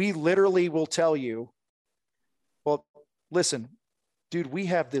 We literally will tell you, well, listen, dude, we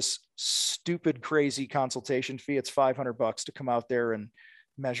have this stupid, crazy consultation fee. It's $500 to come out there and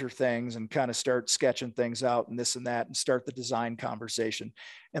measure things and kind of start sketching things out and this and that and start the design conversation.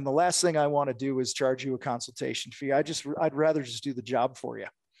 And the last thing I want to do is charge you a consultation fee. I'd rather just do the job for you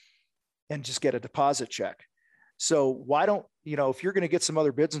and just get a deposit check. So why don't, you know, if you're going to get some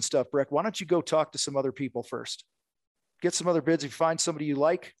other bids and stuff, Breck, why don't you go talk to some other people first? Get some other bids. If you find somebody you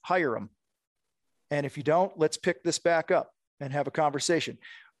like, hire them. And if you don't, let's pick this back up and have a conversation.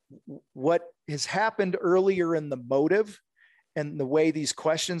 What has happened earlier in the motive and the way these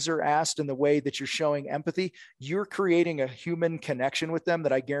questions are asked and the way that you're showing empathy, you're creating a human connection with them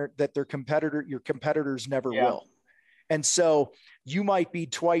that I guarantee that your competitors never will. And so you might be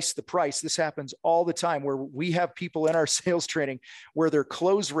twice the price. This happens all the time where we have people in our sales training where their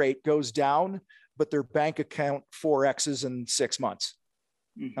close rate goes down, but their bank account 4Xs in 6 months.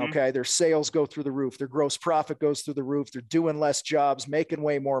 Okay. Their sales go through the roof. Their gross profit goes through the roof. They're doing less jobs, making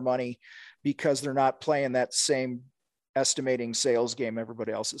way more money because they're not playing that same estimating sales game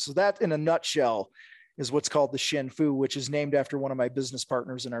everybody else is. So that in a nutshell is what's called the Shin Fu, which is named after one of my business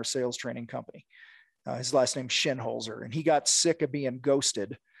partners in our sales training company. His last name's Shinholzer, and he got sick of being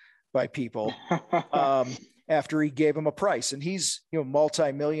ghosted by people after he gave him a price. And he's, you know,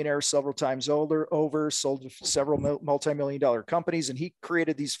 multi-millionaire several times over, sold several multi-million-dollar companies. And he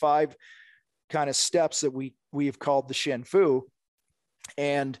created these 5 kind of steps that we have called the Shin Fu.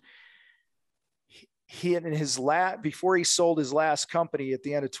 And he in his before he sold his last company at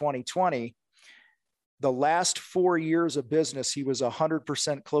the end of 2020, the last 4 years of business, he was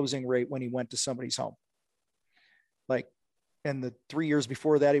 100% closing rate when he went to somebody's home. Like, and the 3 years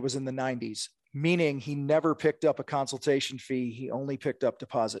before that, he was in the 90s, meaning he never picked up a consultation fee. He only picked up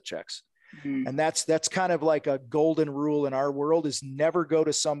deposit checks. And that's kind of like a golden rule in our world, is never go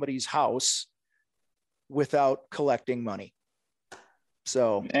to somebody's house without collecting money.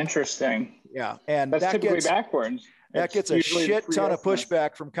 So interesting. Yeah. And that's typically backwards. That gets a shit ton of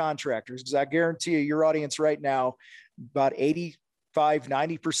pushback from contractors, because I guarantee you, your audience right now, about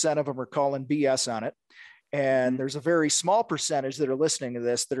 85-90% of them are calling BS on it. And there's a very small percentage that are listening to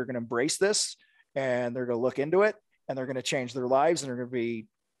this that are going to embrace this, and they're going to look into it, and they're going to change their lives, and they're going to be,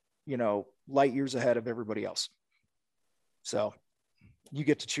 you know, light years ahead of everybody else. So you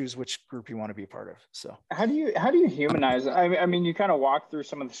get to choose which group you want to be a part of. So how do you humanize it? I mean, you kind of walk through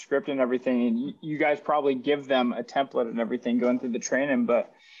some of the script and everything, and you guys probably give them a template and everything going through the training. But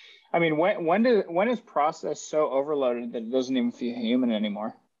I mean, when is process so overloaded that it doesn't even feel human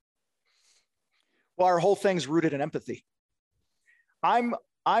anymore? Well, our whole thing's rooted in empathy. I'm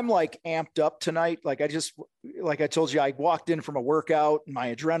like amped up tonight. Like I told you, I walked in from a workout and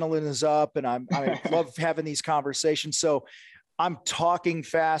my adrenaline is up and I love having these conversations. So I'm talking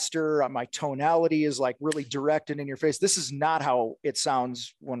faster. My tonality is like really direct and in your face. This is not how it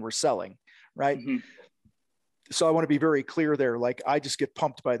sounds when we're selling. Right. Mm-hmm. So I want to be very clear there. Like I just get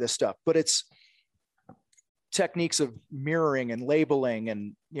pumped by this stuff, but it's techniques of mirroring and labeling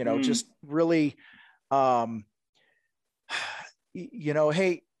and, just really, hey,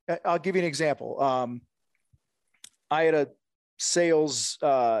 I'll give you an example. I had a sales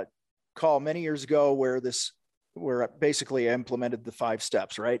call many years ago where basically I implemented the 5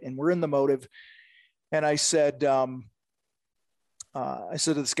 steps, right? And we're in the motive. And I said to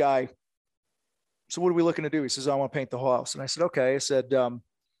this guy, so what are we looking to do? He says, I want to paint the whole house. And I said, okay. I said,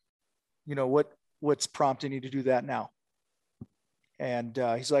 what's prompting you to do that now? And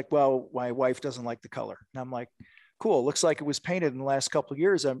he's like, well, my wife doesn't like the color. And I'm like, cool. Looks like it was painted in the last couple of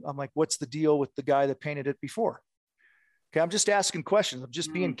years. I'm like, what's the deal with the guy that painted it before? Okay. I'm just asking questions. I'm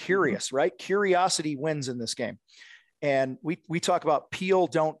just being curious, right? Curiosity wins in this game. And we talk about peel,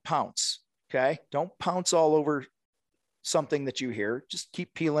 don't pounce. Okay. Don't pounce all over something that you hear. Just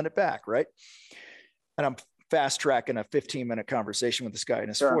keep peeling it back. Right. And I'm fast tracking a 15-minute conversation with this guy in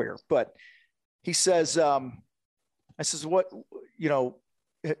his foyer, but he says, I says, what,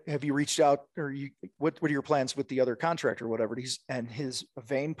 have you reached out or what are your plans with the other contractor or whatever? And his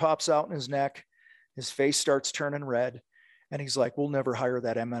vein pops out in his neck. His face starts turning red. And he's like, we'll never hire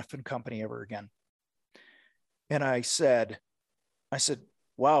that MF and company ever again. And I said,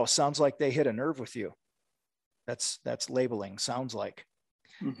 wow, sounds like they hit a nerve with you. That's labeling, sounds like.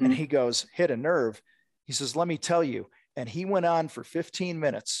 Mm-hmm. And he goes, hit a nerve. He says, let me tell you. And he went on for 15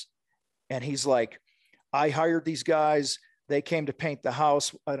 minutes. And he's like, I hired these guys. They came to paint the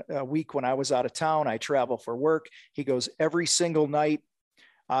house a week when I was out of town. I travel for work. He goes, every single night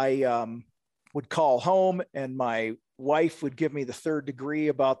I would call home and my wife would give me the 3rd degree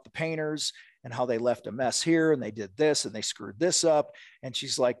about the painters and how they left a mess here and they did this and they screwed this up. And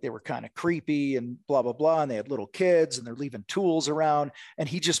she's like, they were kind of creepy and blah, blah, blah. And they had little kids and they're leaving tools around. And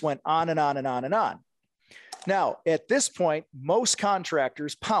he just went on and on and on and on. Now, at this point, most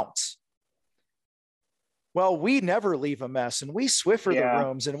contractors pounce. Well, we never leave a mess and we Swiffer the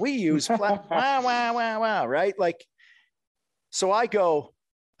rooms and we use wow, right? Like, so I go,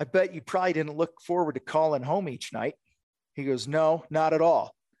 I bet you probably didn't look forward to calling home each night. He goes, no, not at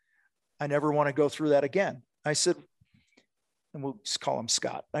all. I never want to go through that again. I said, and we'll just call him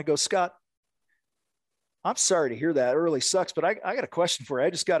Scott. I go, Scott, I'm sorry to hear that. It really sucks, but I got a question for you. I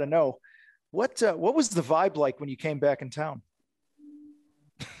just got to know what was the vibe like when you came back in town?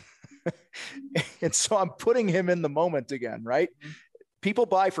 And so I'm putting him in the moment again, right? People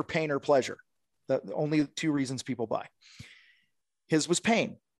buy for pain or pleasure. The only 2 reasons people buy. His was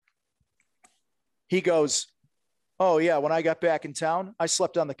pain. He goes, oh yeah, when I got back in town, I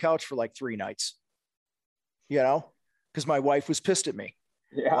slept on the couch for like 3 nights, because my wife was pissed at me.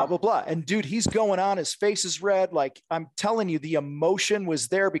 Blah, blah, blah. And dude, he's going on, his face is red. Like I'm telling you, the emotion was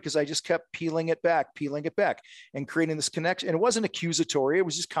there because I just kept peeling it back and creating this connection. And it wasn't accusatory. It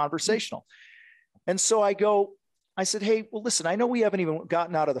was just conversational. And so I said, hey, well, listen, I know we haven't even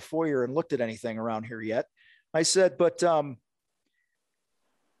gotten out of the foyer and looked at anything around here yet. I said, but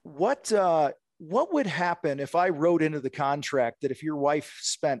what would happen if I wrote into the contract that if your wife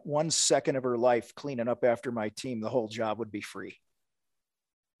spent 1 second of her life cleaning up after my team, the whole job would be free?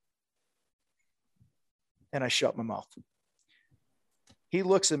 And I shut my mouth. He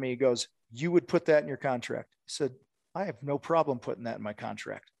looks at me, he goes, you would put that in your contract? I said, I have no problem putting that in my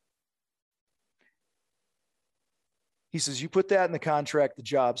contract. He says, you put that in the contract, the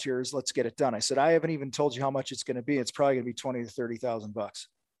job's yours, let's get it done. I said, I haven't even told you how much it's going to be. It's probably going to be 20 to 30,000 bucks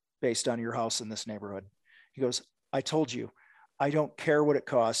based on your house in this neighborhood. He goes, I told you, I don't care what it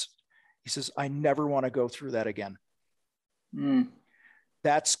costs. He says, I never want to go through that again.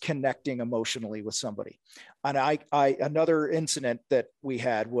 That's connecting emotionally with somebody. And another incident that we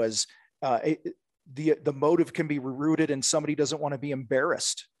had was the motive can be rooted in somebody doesn't want to be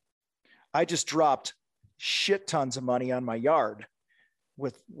embarrassed. I just dropped shit tons of money on my yard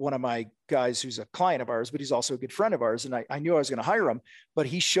with one of my guys who's a client of ours, but he's also a good friend of ours. And I knew I was going to hire him, but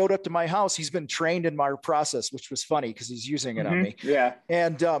he showed up to my house. He's been trained in my process, which was funny because he's using it on me. Yeah.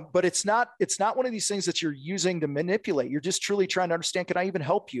 And, but it's not one of these things that you're using to manipulate. You're just truly trying to understand, can I even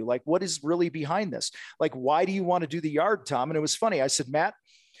help you? Like, what is really behind this? Like, why do you want to do the yard, Tom? And it was funny. I said, Matt,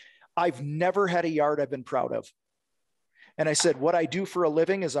 I've never had a yard I've been proud of. And I said, what I do for a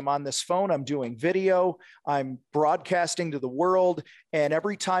living is I'm on this phone, I'm doing video, I'm broadcasting to the world. And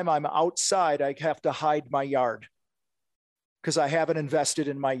every time I'm outside, I have to hide my yard because I haven't invested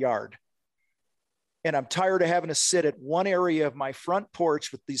in my yard. And I'm tired of having to sit at one area of my front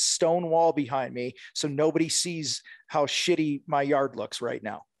porch with this stone wall behind me so nobody sees how shitty my yard looks right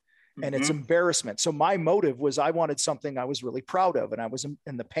now. And it's embarrassment. So my motive was I wanted something I was really proud of.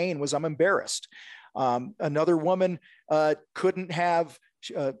 And the pain was I'm embarrassed. Another woman couldn't have,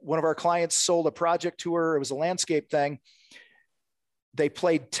 one of our clients sold a project to her. It was a landscape thing. They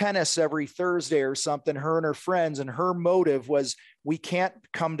played tennis every Thursday or something, her and her friends. And her motive was, we can't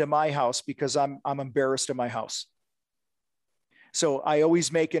come to my house because I'm embarrassed in my house. So I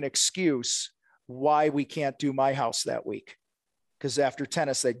always make an excuse why we can't do my house that week. Because after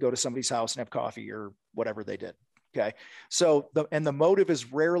tennis, they'd go to somebody's house and have coffee or whatever they did. Okay. So the motive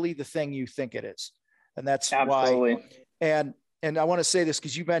is rarely the thing you think it is. And that's Absolutely. why. And I want to say this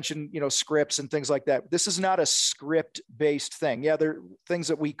because you mentioned, scripts and things like that. This is not a script based thing. Yeah. There are things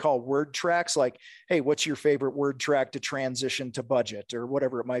that we call word tracks, like, hey, what's your favorite word track to transition to budget or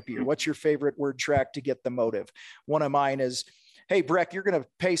whatever it might be? Or what's your favorite word track to get the motive? One of mine is, hey, Breck, you're going to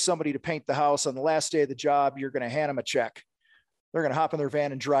pay somebody to paint the house on the last day of the job. You're going to hand them a check. They're going to hop in their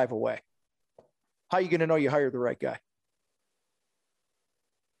van and drive away. How are you going to know you hired the right guy?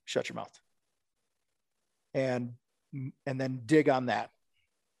 Shut your mouth. And then dig on that.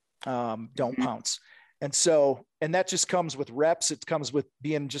 Don't pounce. And that just comes with reps. It comes with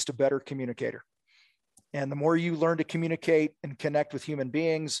being just a better communicator. And the more you learn to communicate and connect with human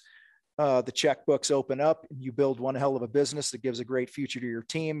beings, the checkbooks open up and you build one hell of a business that gives a great future to your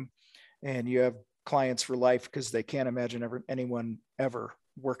team. And you have clients for life because they can't imagine anyone ever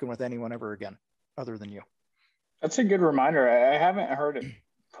working with anyone ever again other than you. That's a good reminder. I haven't heard it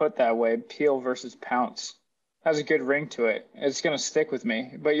put that way. Peel versus pounce has a good ring to it. It's going to stick with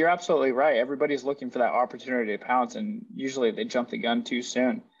me, but you're absolutely right. Everybody's looking for that opportunity to pounce, and usually they jump the gun too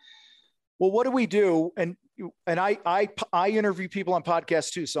soon. Well, what do we do? And I interview people on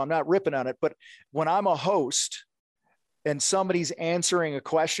podcasts too, so I'm not ripping on it, but when I'm a host and somebody's answering a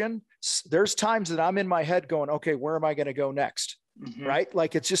question, there's times that I'm in my head going, okay, where am I going to go next? Right?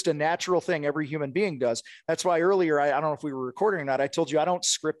 Like it's just a natural thing every human being does. That's why earlier, I don't know if we were recording or not, I told you I don't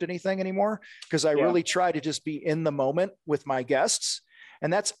script anything anymore because I really try to just be in the moment with my guests.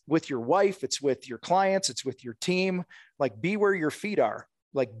 And that's with your wife. It's with your clients. It's with your team. Like be where your feet are.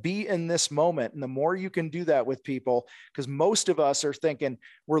 Like be in this moment. And the more you can do that with people, because most of us are thinking,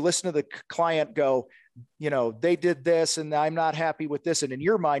 we're listening to the client go, they did this and I'm not happy with this. And in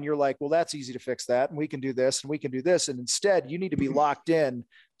your mind, you're like, well, that's easy to fix that. And we can do this and we can do this. And instead you need to be locked in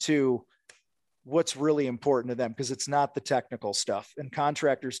to what's really important to them because it's not the technical stuff. And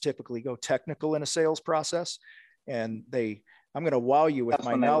contractors typically go technical in a sales process. And I'm going to wow you with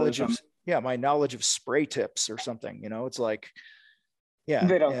my knowledge of spray tips or something, it's like, yeah,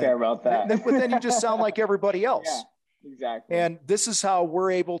 they don't care about that. But then you just sound like everybody else. Yeah, exactly. And this is how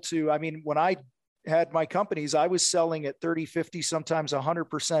we're able to, when I had my companies, I was selling at 30, 50, sometimes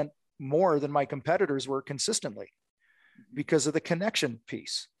 100% more than my competitors were consistently because of the connection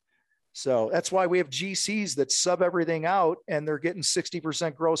piece. So that's why we have GCs that sub everything out and they're getting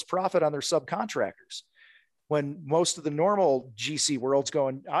 60% gross profit on their subcontractors. When most of the normal GC world's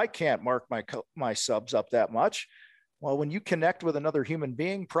going, I can't mark my subs up that much. Well, when you connect with another human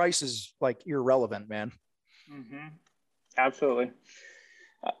being, price is like irrelevant, man. Absolutely.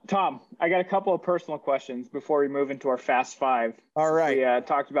 Tom, I got a couple of personal questions before we move into our Fast Five. All right. We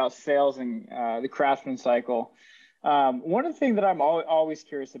talked about sales and the craftsman cycle. One of the things that I'm always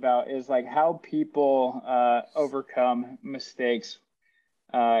curious about is like how people overcome mistakes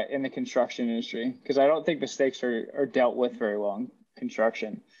in the construction industry, because I don't think mistakes are dealt with very well in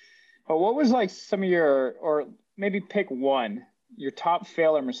construction. But what was like some of or maybe pick one, your top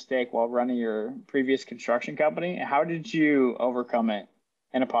fail or mistake while running your previous construction company, and how did you overcome it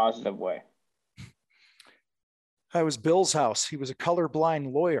in a positive way? I was Bill's house. He was a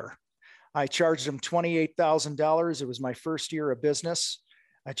colorblind lawyer. I charged him $28,000. It was my first year of business.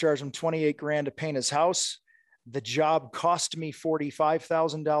 I charged him 28 grand to paint his house. The job cost me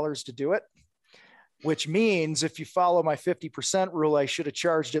 $45,000 to do it, which means if you follow my 50% rule, I should have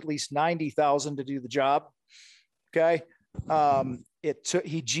charged at least $90,000 to do the job. Okay.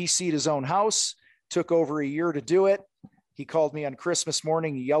 He GC'd his own house, took over a year to do it. He called me on Christmas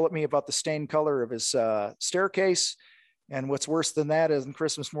morning, yelled at me about the stain color of his staircase. And what's worse than that is on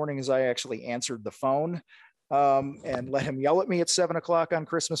Christmas morning is I actually answered the phone and let him yell at me at 7:00 on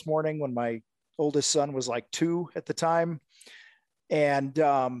Christmas morning when my oldest son was like 2 at the time. And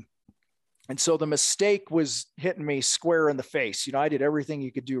And so the mistake was hitting me square in the face. I did everything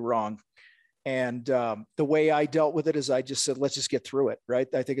you could do wrong. And the way I dealt with it is I just said, let's just get through it.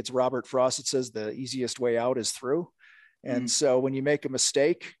 Right. I think it's Robert Frost that says the easiest way out is through. And so when you make a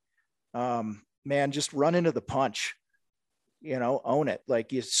mistake, man, just run into the punch, own it.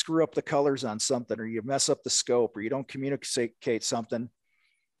 Like you screw up the colors on something, or you mess up the scope, or you don't communicate something.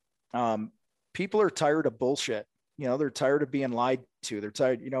 People are tired of bullshit. They're tired of being lied to. They're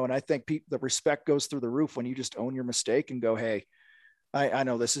tired, and I think the respect goes through the roof when you just own your mistake and go, hey, I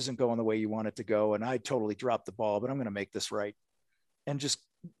know this isn't going the way you want it to go. And I totally dropped the ball, but I'm going to make this right. And just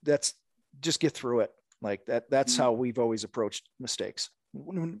get through it. Like that's how we've always approached mistakes,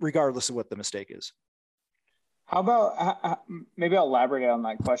 regardless of what the mistake is. How about, maybe I'll elaborate on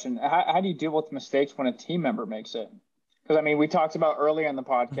that question. How do you deal with mistakes when a team member makes it? Because I mean, we talked about earlier in the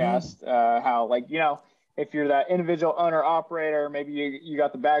podcast, how if you're that individual owner operator, maybe you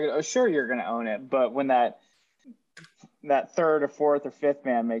got the bag. Oh, sure, you're going to own it. But when that third or fourth or fifth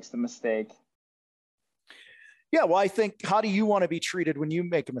man makes the mistake. Yeah. Well, I think, how do you want to be treated when you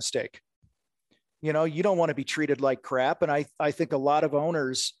make a mistake? You don't want to be treated like crap. And I think a lot of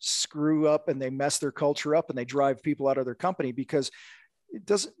owners screw up and they mess their culture up and they drive people out of their company because it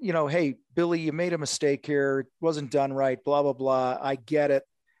doesn't, hey, Billy, you made a mistake here. It wasn't done right, blah, blah, blah. I get it.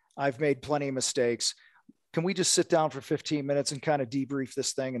 I've made plenty of mistakes. Can we just sit down for 15 minutes and kind of debrief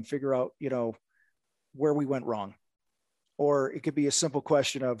this thing and figure out, where we went wrong? Or it could be a simple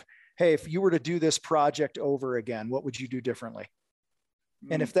question of, hey, if you were to do this project over again, what would you do differently?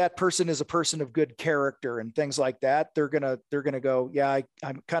 And if that person is a person of good character and things like that, they're going to go, yeah,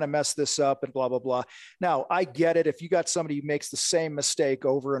 I kind of messed this up and blah, blah, blah. Now I get it. If you got somebody who makes the same mistake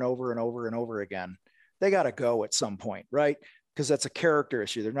over and over and over and over again, they got to go at some point, right? Because that's a character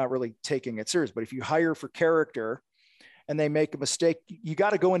issue. They're not really taking it serious. But if you hire for character and they make a mistake, you got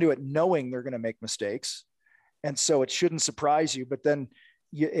to go into it knowing they're going to make mistakes. And so it shouldn't surprise you, but then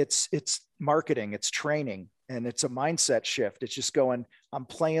it's marketing, it's training, and it's a mindset shift. It's just going, I'm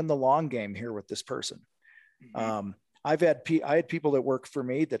playing the long game here with this person. I had people that worked for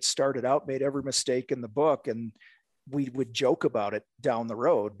me that started out, made every mistake in the book, and we would joke about it down the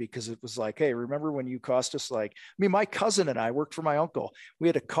road because it was like, hey, remember when you cost us my cousin and I worked for my uncle. We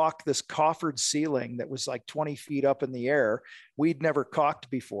had to caulk this coffered ceiling that was like 20 feet up in the air. We'd never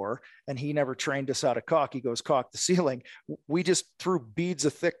caulked before, and he never trained us how to caulk. He goes, caulk the ceiling. We just threw beads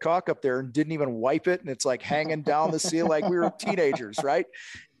of thick caulk up there and didn't even wipe it. And it's like hanging down the ceiling like we were teenagers, right?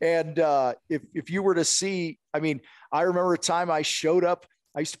 And if you were to see, I remember a time I showed up.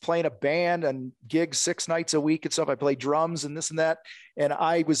 I used to play in a band and gig 6 nights a week and stuff. I played drums and this and that. And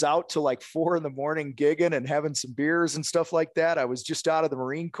I was out till like 4 a.m. gigging and having some beers and stuff like that. I was just out of the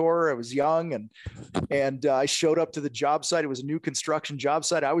Marine Corps. I was young and I showed up to the job site. It was a new construction job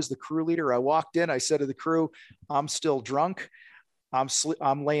site. I was the crew leader. I walked in, I said to the crew, I'm still drunk.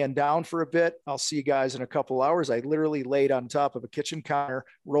 I'm laying down for a bit. I'll see you guys in a couple hours. I literally laid on top of a kitchen counter,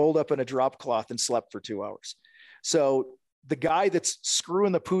 rolled up in a drop cloth and slept for 2 hours. So the guy that's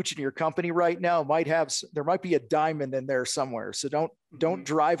screwing the pooch in your company right now there might be a diamond in there somewhere. So don't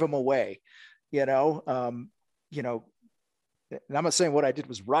drive them away, and I'm not saying what I did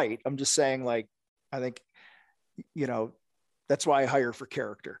was right. I'm just saying, I think, that's why I hire for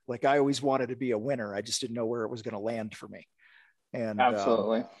character. Like I always wanted to be a winner. I just didn't know where it was going to land for me. And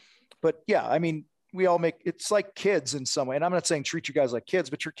absolutely. But yeah, we all it's like kids in some way. And I'm not saying treat you guys like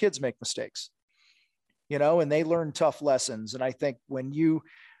kids, but your kids make mistakes. And they learn tough lessons. And I think when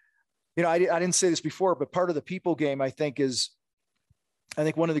I didn't say this before, but part of the people game, I think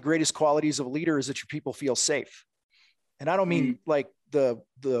one of the greatest qualities of a leader is that your people feel safe. And I don't mean like the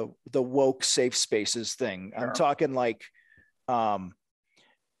woke safe spaces thing. Sure. I'm talking like,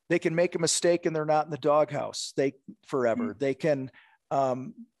 they can make a mistake and they're not in the doghouse forever. They can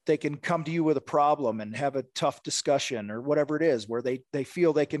come to you with a problem and have a tough discussion or whatever it is, where they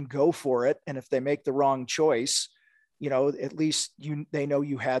feel they can go for it. And if they make the wrong choice, at least they know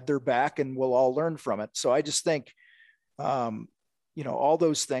you had their back and we'll all learn from it. So I just think, all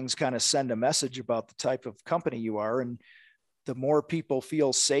those things kind of send a message about the type of company you are. And the more people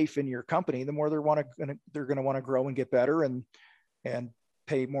feel safe in your company, the more they're going to want to grow and get better and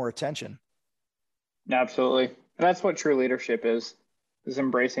pay more attention. Absolutely. And that's what true leadership is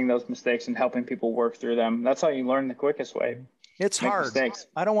embracing those mistakes and helping people work through them. That's how you learn the quickest way. It's hard. Mistakes.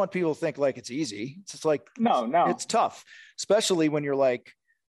 I don't want people to think like it's easy. It's just like, no, it's tough, especially when you're like,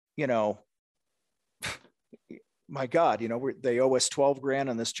 my God, they owe us 12 grand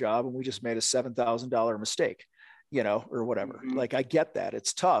on this job and we just made a $7,000 mistake, or whatever. Like, I get that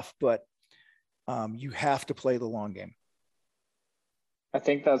it's tough, but you have to play the long game. I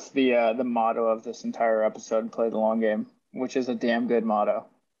think that's the motto of this entire episode, play the long game, which is a damn good motto.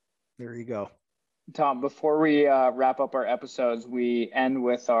 There you go. Tom, before we wrap up our episodes, we end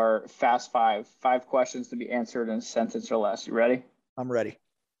with our fast five questions to be answered in a sentence or less. You ready? I'm ready.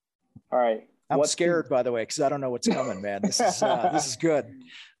 All right. I'm scared, by the way, because I don't know what's coming, man. This is good.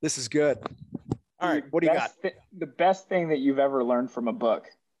 This is good. All right. What do you got? The best thing that you've ever learned from a book.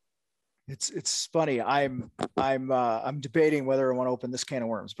 It's funny. I'm debating whether I want to open this can of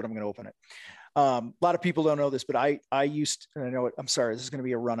worms, but I'm going to open it. A lot of people don't know this, but I used, and I know it, I'm sorry, this is going to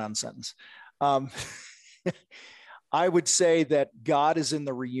be a run-on sentence. I would say that God is in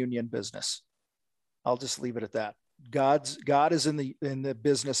the reunion business. I'll just leave it at that. God is in the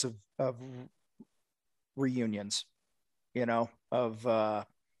business of reunions, of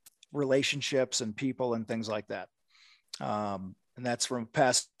relationships and people and things like that. And that's from a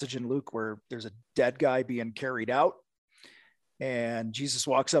passage in Luke where there's a dead guy being carried out, and Jesus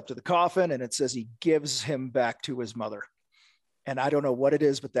walks up to the coffin, and it says he gives him back to his mother. And I don't know what it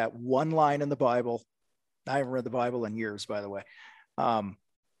is, but that one line in the Bible, I haven't read the Bible in years, by the way.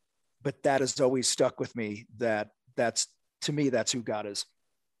 But that has always stuck with me, that's to me, that's who God is.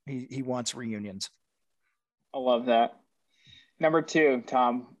 He wants reunions. I love that. Number 2,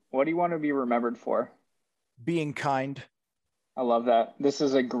 Tom, what do you want to be remembered for? Being kind. I love that. This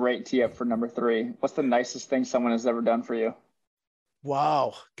is a great tee up for number 3. What's the nicest thing someone has ever done for you?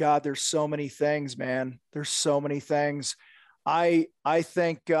 Wow. God, there's so many things, man. There's so many things. I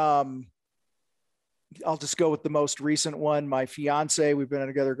think I'll just go with the most recent one. My fiance, we've been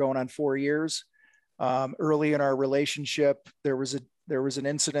together going on 4 years. Early in our relationship, there was an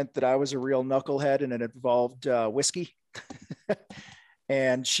incident that I was a real knucklehead, and it involved whiskey.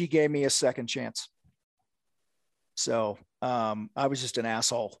 And she gave me a second chance. So I was just an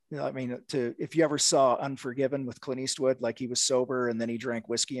asshole. I mean, if you ever saw Unforgiven with Clint Eastwood, like he was sober and then he drank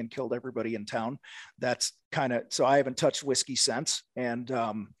whiskey and killed everybody in town. That's kind of, so I haven't touched whiskey since. And,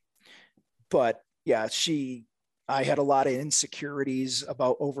 but yeah, I had a lot of insecurities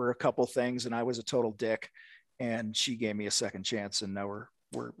over a couple things, and I was a total dick, and she gave me a second chance, and now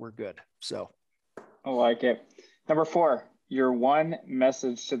we're good. So I like it. Number 4, your one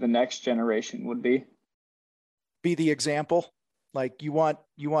message to the next generation would be the example. Like you want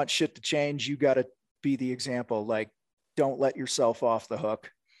shit to change, you got to be the example. Like, don't let yourself off the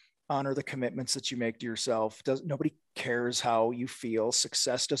hook. Honor the commitments that you make to yourself. Nobody cares how you feel.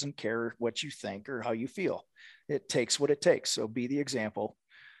 Success doesn't care what you think or how you feel. It takes what it takes. So be the example,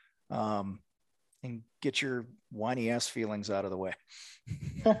 and get your whiny ass feelings out of the way.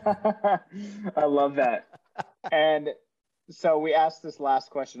 I love that. And so we asked this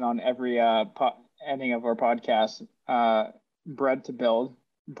last question on every ending of our podcast. Bread to build.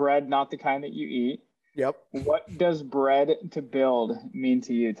 Bread, not the kind that you eat. Yep. What does bread to build mean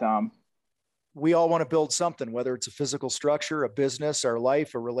to you, Tom? We all want to build something, whether it's a physical structure, a business, our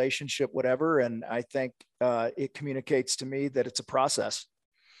life, a relationship, whatever. And I think it communicates to me that it's a process.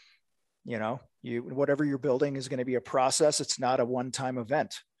 Whatever you're building is going to be a process. It's not a one-time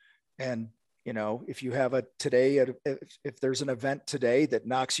event. And, if you have if there's an event today that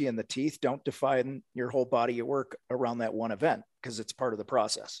knocks you in the teeth, don't define your whole body of work around that one event, because it's part of the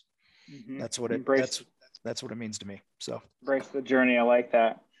process. Mm-hmm. That's what it means to me. So embrace the journey. I like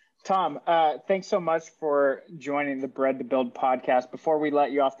that. Tom, thanks so much for joining the Bread to Build podcast. Before we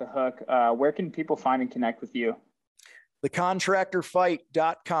let you off the hook, where can people find and connect with you?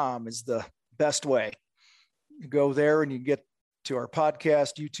 thecontractorfight.com is the best way. You go there and you get to our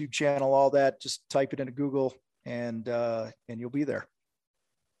podcast, YouTube channel, all that. Just type it into Google and you'll be there.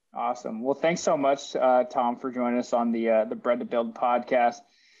 Awesome. Well, thanks so much, Tom, for joining us on the Bread to Build podcast.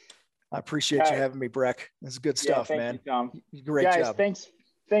 I appreciate you having me, Breck. This is good stuff, man. You, Tom. Great job.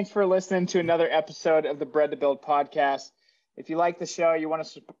 Thanks for listening to another episode of the Bread to Build podcast. If you like the show, you want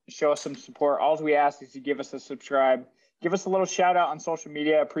to show us some support, all we ask is you give us a subscribe. Give us a little shout out on social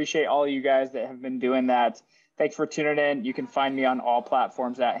media. Appreciate all of you guys that have been doing that. Thanks for tuning in. You can find me on all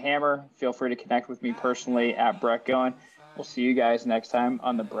platforms at Hammer. Feel free to connect with me personally at Breck Goen. We'll see you guys next time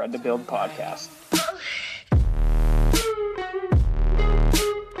on the Bread to Build podcast.